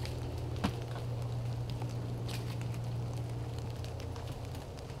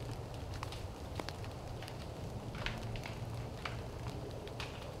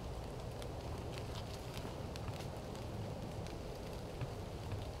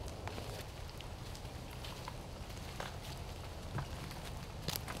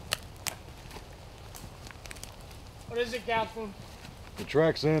 What is it, Captain? The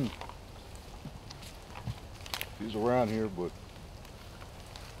track's in. He's around here, but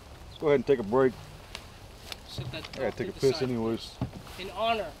let's go ahead and take a break. Sit that I gotta take a piss anyways. In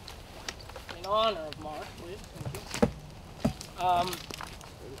honor of Mark, please. Thank you.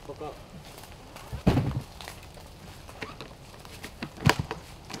 Fuck up.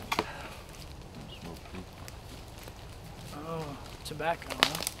 Oh, tobacco,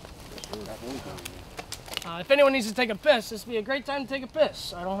 huh? If anyone needs to take a piss, this would be a great time to take a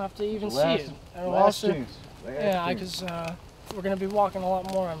piss. I don't have to even see it. And Last also, chance. yeah, because we're going to be walking a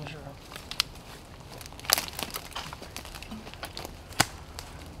lot more, I'm sure.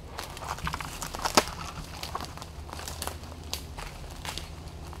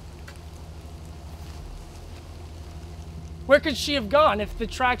 Where could she have gone if the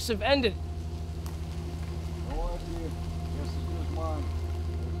tracks have ended? No idea. Guess as good as mine.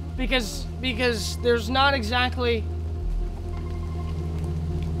 Because there's not exactly.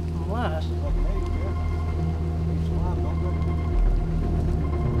 Unless.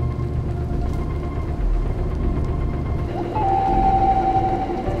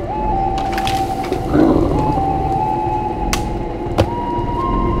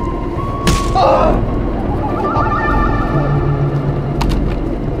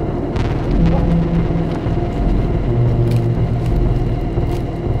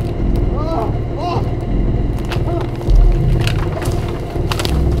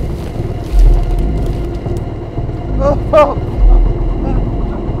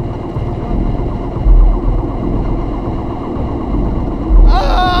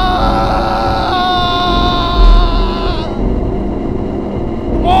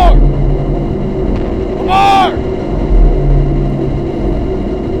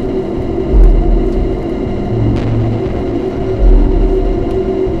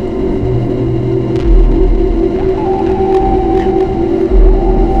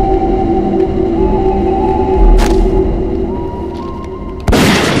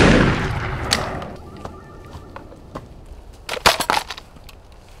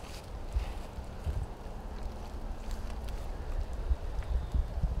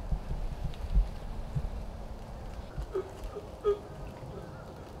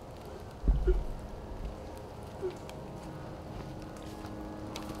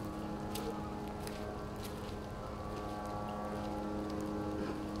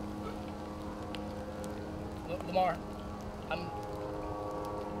 Lamar, I'm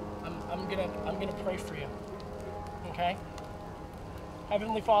gonna pray for you. Okay?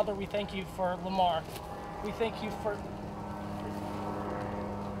 Heavenly Father, we thank you for Lamar. We thank you for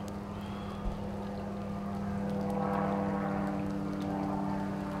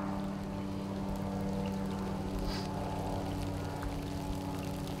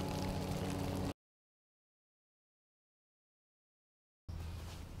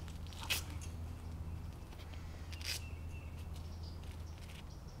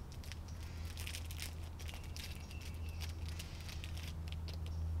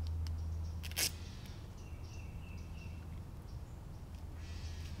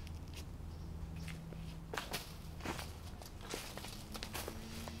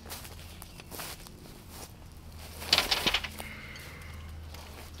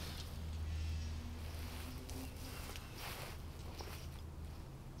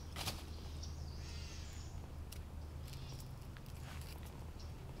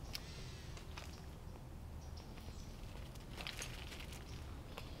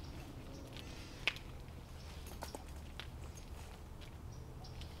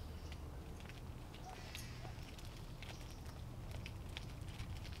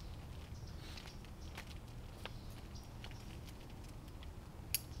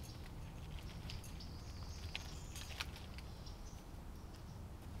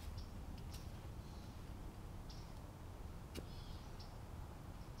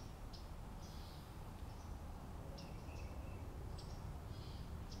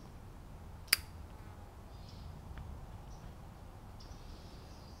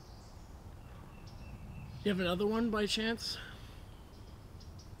You have another one by chance?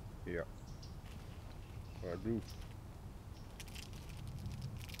 Yeah. I do.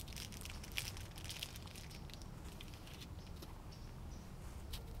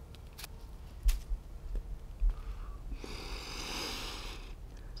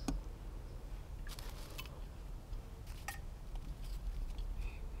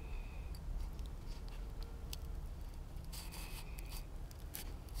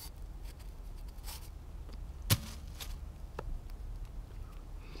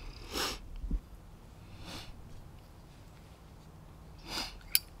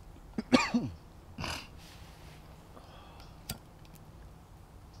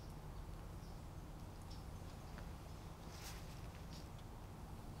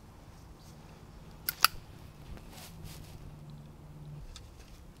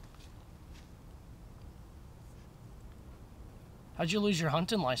 How'd you lose your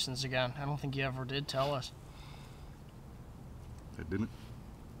hunting license again? I don't think you ever did tell us. I didn't?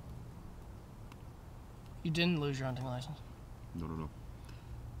 You didn't lose your hunting license? No.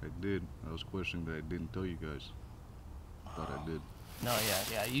 I did. I was questioning that I didn't tell you guys. Thought I did. No,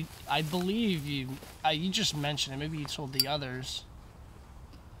 yeah. I believe you. You just mentioned it. Maybe you told the others,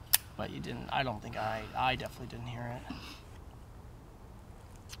 but you didn't. I don't think I definitely didn't hear it.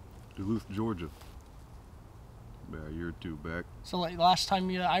 Duluth, Georgia. About a year or two back. So like last time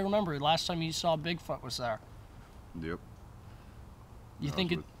I remember last time you saw Bigfoot was there. Yep. You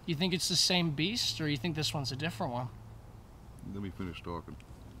think it's the same beast, or you think this one's a different one? Let me finish talking.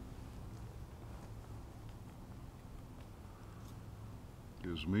 It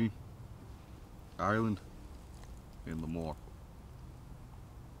was me, Ireland, and Lamar.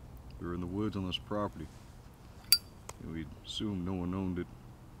 We were in the woods on this property, and we assumed no one owned it.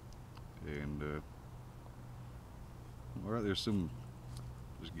 And well, there's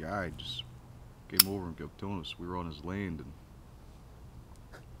this guy just came over and kept telling us we were on his land, and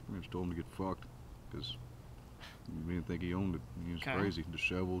we just told him to get fucked because we didn't think he owned it. He was crazy,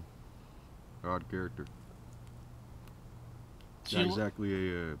 disheveled, odd character. So Not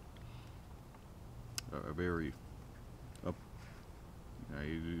exactly a very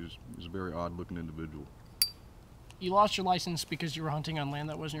he's a very odd looking individual. You lost your license because you were hunting on land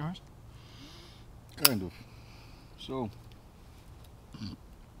that wasn't yours? Kind of. So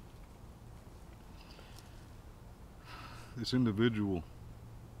this individual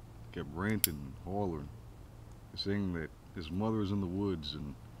kept ranting and hollering, saying that his mother was in the woods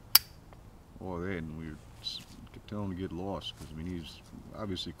and all that, and we kept telling him to get lost because, I mean, he's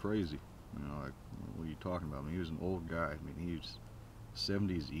obviously crazy. You know, like, what are you talking about? I mean, he was an old guy. I mean, he was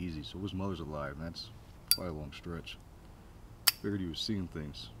 70s easy, so his mother's alive, and that's quite a long stretch. Figured he was seeing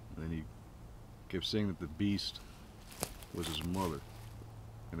things, and then he kept saying that the beast was his mother,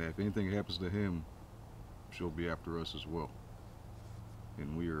 and that if anything happens to him, she'll be after us as well.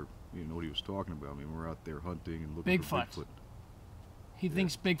 And we didn't know what he was talking about. I mean, we're out there hunting and looking for Bigfoot. He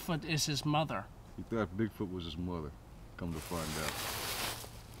thinks Bigfoot is his mother. He thought Bigfoot was his mother. Come to find out,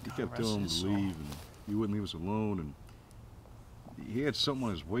 he kept telling him to leave, and he wouldn't leave us alone. And he had something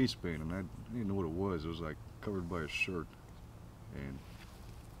on his waistband, and I didn't know what it was. It was like covered by his shirt, and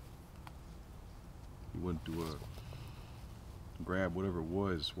he went to grab whatever it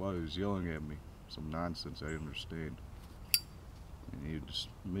was while he was yelling at me. Some nonsense I didn't understand. And he was just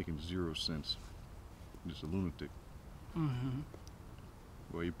making zero sense. Just a lunatic. Mm-hmm.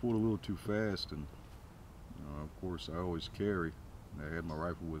 Well, he pulled a little too fast, and of course I always carry. I had my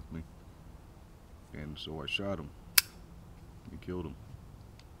rifle with me, and so I shot him and killed him.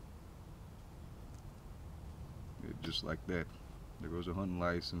 Just like that. There goes a hunting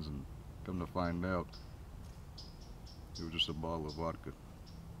license, and come to find out, it was just a bottle of vodka.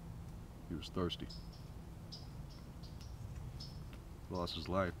 He was thirsty. Lost his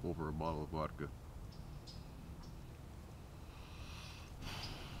life over a bottle of vodka.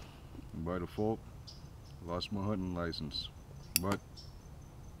 And by default, lost my hunting license. But,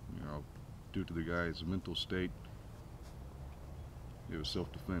 you know, due to the guy's mental state, it was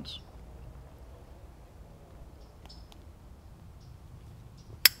self-defense.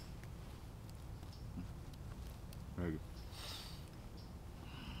 Thank you.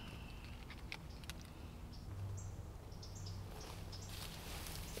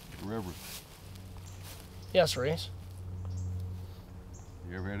 Reverend. Yes, Reese.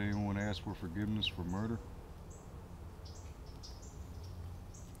 You ever had anyone ask for forgiveness for murder?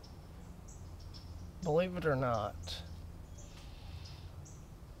 Believe it or not,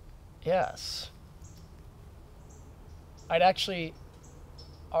 yes. I'd actually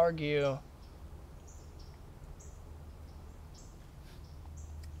argue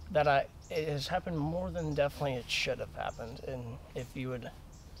that it has happened more than definitely it should have happened, and if you would...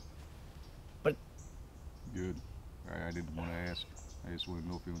 But... Good. I didn't want to ask. I just wanted to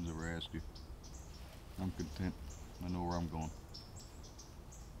know if anyone's ever asked you. I'm content. I know where I'm going.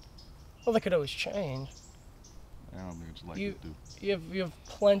 Well, that could always change. I don't think it's likely to. You have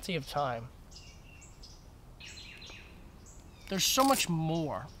plenty of time. There's so much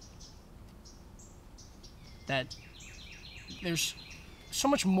more that... There's so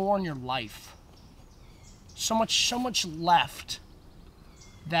much more in your life. So much left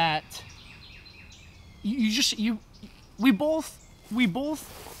that we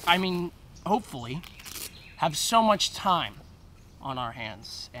both, I mean, hopefully, have so much time on our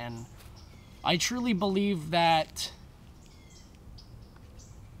hands. And I truly believe that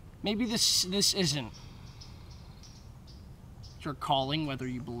maybe this isn't your calling, whether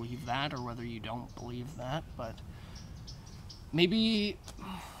you believe that or whether you don't believe that, but maybe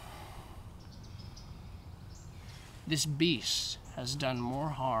this beast has done more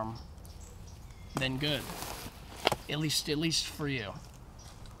harm than good, at least for you.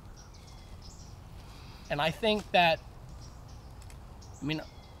 And I think that, I mean,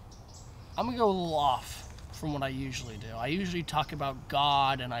 I'm gonna go a little off from what I usually do. I usually talk about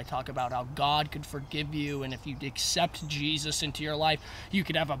God, and I talk about how God could forgive you, and if you accept Jesus into your life, you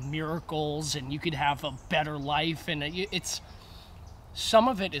could have miracles, and you could have a better life, and it's... Some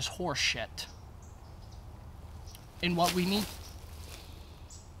of it is horseshit. And what we need...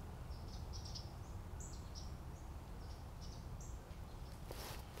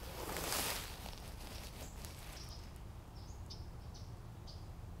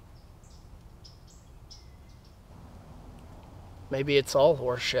 Maybe it's all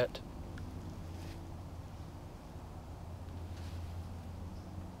horseshit.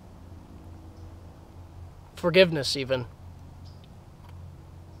 Forgiveness, even.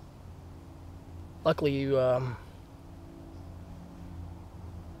 Luckily, you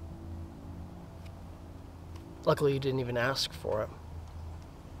didn't even ask for it.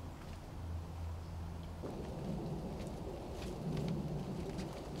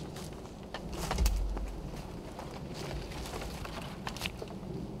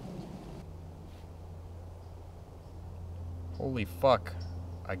 Holy fuck,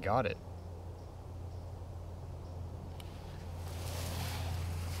 I got it.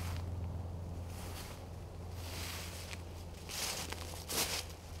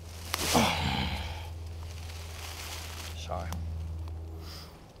 Sorry.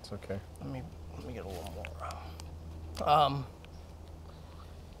 It's okay. Let me get a little more.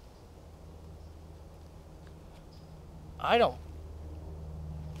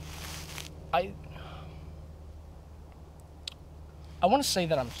 I want to say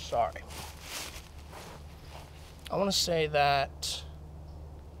that I'm sorry. I want to say that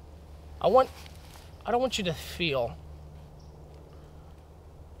I don't want you to feel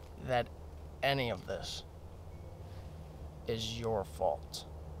that any of this is your fault.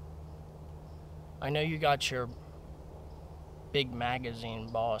 I know you got your big magazine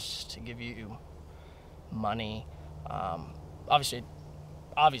boss to give you money. Obviously,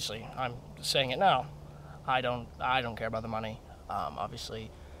 I'm saying it now. I don't care about the money.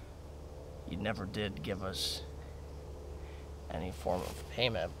 Obviously, you never did give us any form of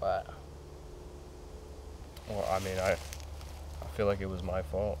payment, but... Well, I mean, I feel like it was my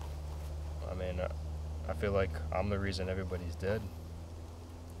fault. I mean, I feel like I'm the reason everybody's dead.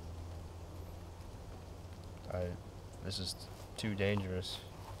 This is too dangerous.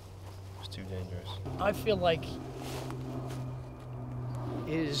 It's too dangerous. I feel like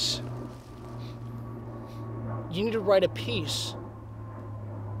you need to write a piece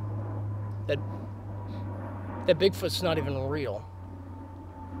that Bigfoot's not even real.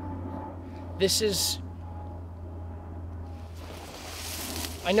 This is...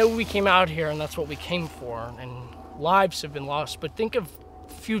 I know we came out here and that's what we came for, and lives have been lost, but think of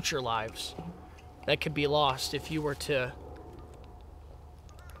future lives that could be lost if you were to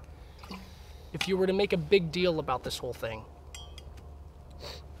make a big deal about this whole thing.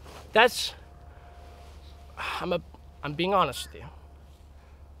 That's... I'm being honest with you.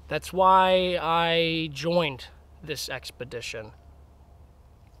 That's why I joined this expedition.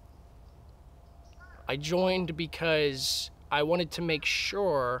 I joined because I wanted to make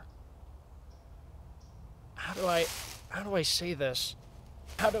sure... How do I say this?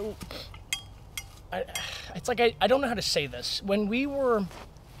 It's like I don't know how to say this. When we were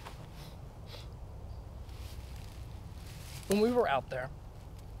out there,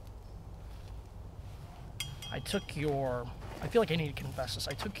 I feel like I need to confess this.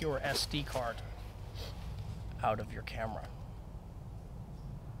 I took your SD card out of your camera.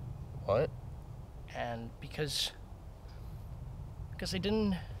 What? And because I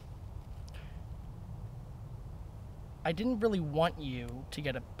didn't really want you to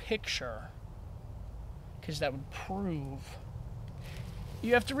get a picture, because that would prove.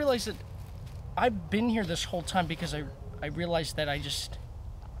 You have to realize that I've been here this whole time because I realized that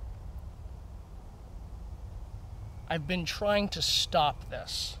I've been trying to stop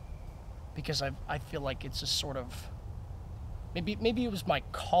this, because I feel like it's a sort of, maybe it was my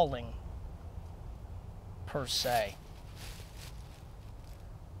calling per se,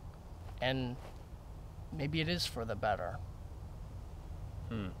 and maybe it is for the better.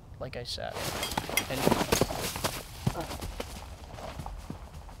 Like I said. And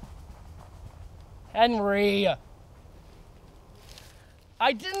Henry,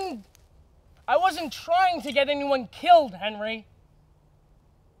 I wasn't trying to get anyone killed, Henry.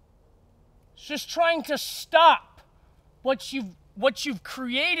 It's just trying to stop what you've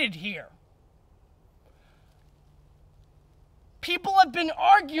created here. People have been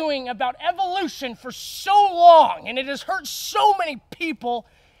arguing about evolution for so long, and it has hurt so many people,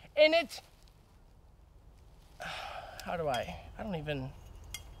 and it's... I don't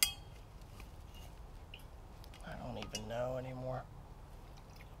even know anymore.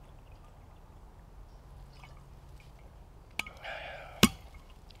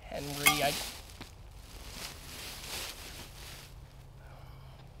 Henry,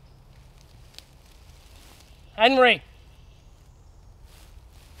 Henry!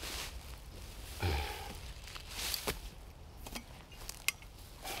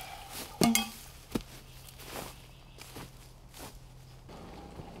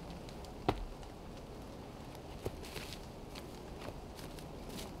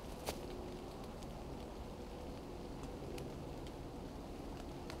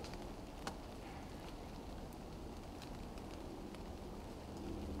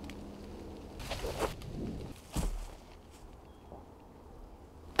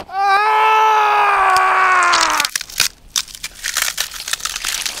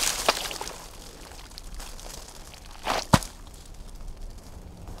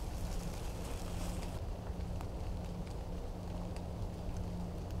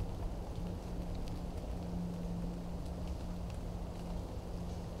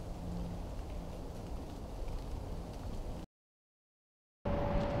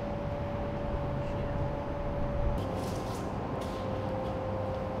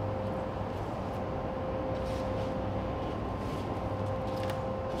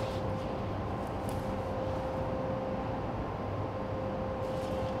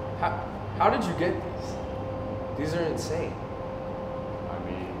 How did you get these? These are insane. I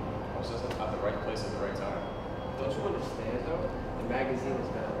mean, I was just at the right place at the right time. Don't you understand though? The magazine is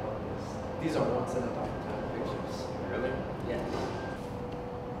better than this. These are once in a lifetime pictures. Really? Yes.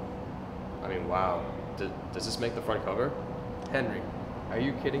 I mean, wow. Does this make the front cover? Henry, are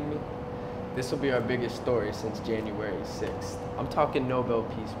you kidding me? This will be our biggest story since January 6th. I'm talking Nobel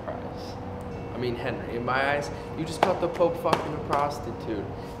Peace Prize. I mean, Henry, in my eyes, you just caught the Pope fucking a prostitute.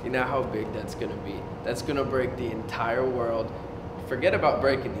 You know how big that's gonna be. That's gonna break the entire world. Forget about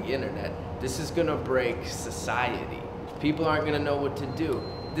breaking the internet. This is gonna break society. People aren't gonna know what to do.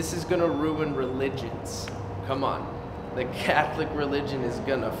 This is gonna ruin religions. Come on. The Catholic religion is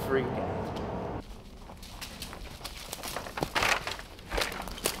gonna freak out.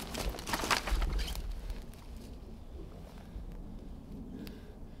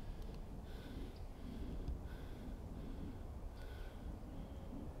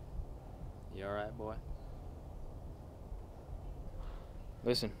 You alright, boy?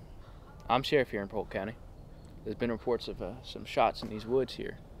 Listen, I'm sheriff here in Polk County. There's been reports of some shots in these woods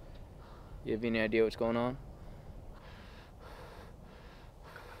here. You have any idea what's going on?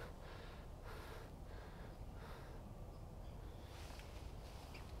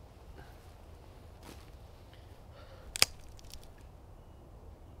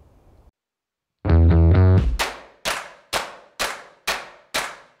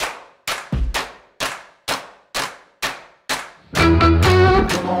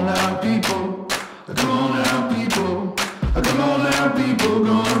 Come on now, people. Come on now, people. Come on now, people.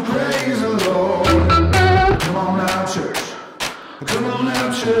 Gonna praise the Lord.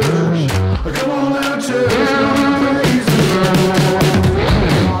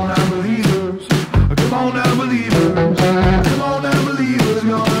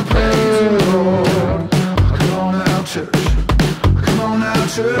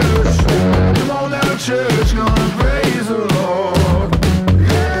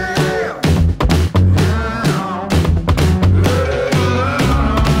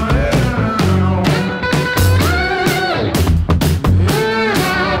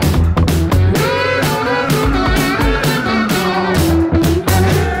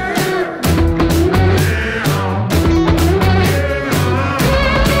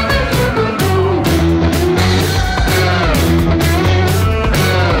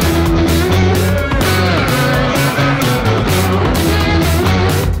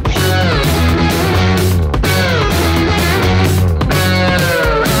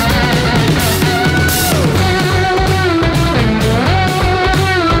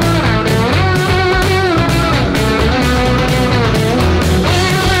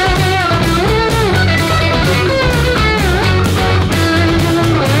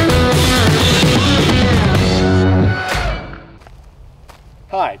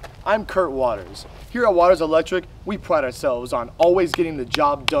 I'm Kurt Waters. Here at Waters Electric, we pride ourselves on always getting the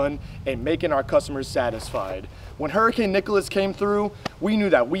job done and making our customers satisfied. When Hurricane Nicholas came through, we knew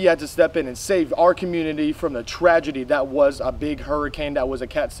that we had to step in and save our community from the tragedy that was a big hurricane that was a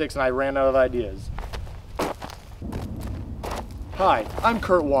Cat 6, and I ran out of ideas. Hi, I'm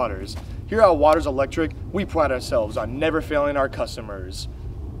Kurt Waters. Here at Waters Electric, we pride ourselves on never failing our customers.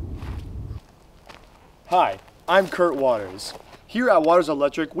 Hi, I'm Kurt Waters. Here at Waters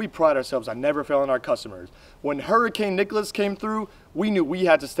Electric, we pride ourselves on never failing our customers. When Hurricane Nicholas came through, we knew we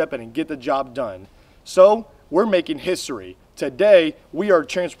had to step in and get the job done. So, we're making history. Today, we are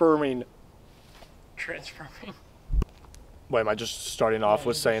transforming... Wait, am I just starting off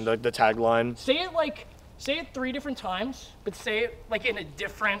with saying the tagline? Say it 3 different times, but say it like in a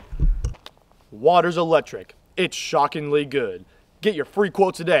different... Waters Electric. It's shockingly good. Get your free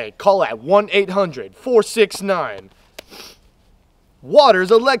quote today. Call at 1-800-469. Waters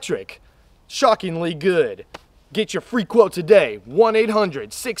Electric. Shockingly good. Get your free quote today.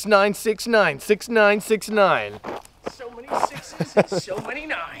 1-800-6969-6969. So many 6s and so many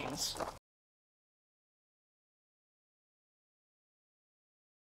 9s.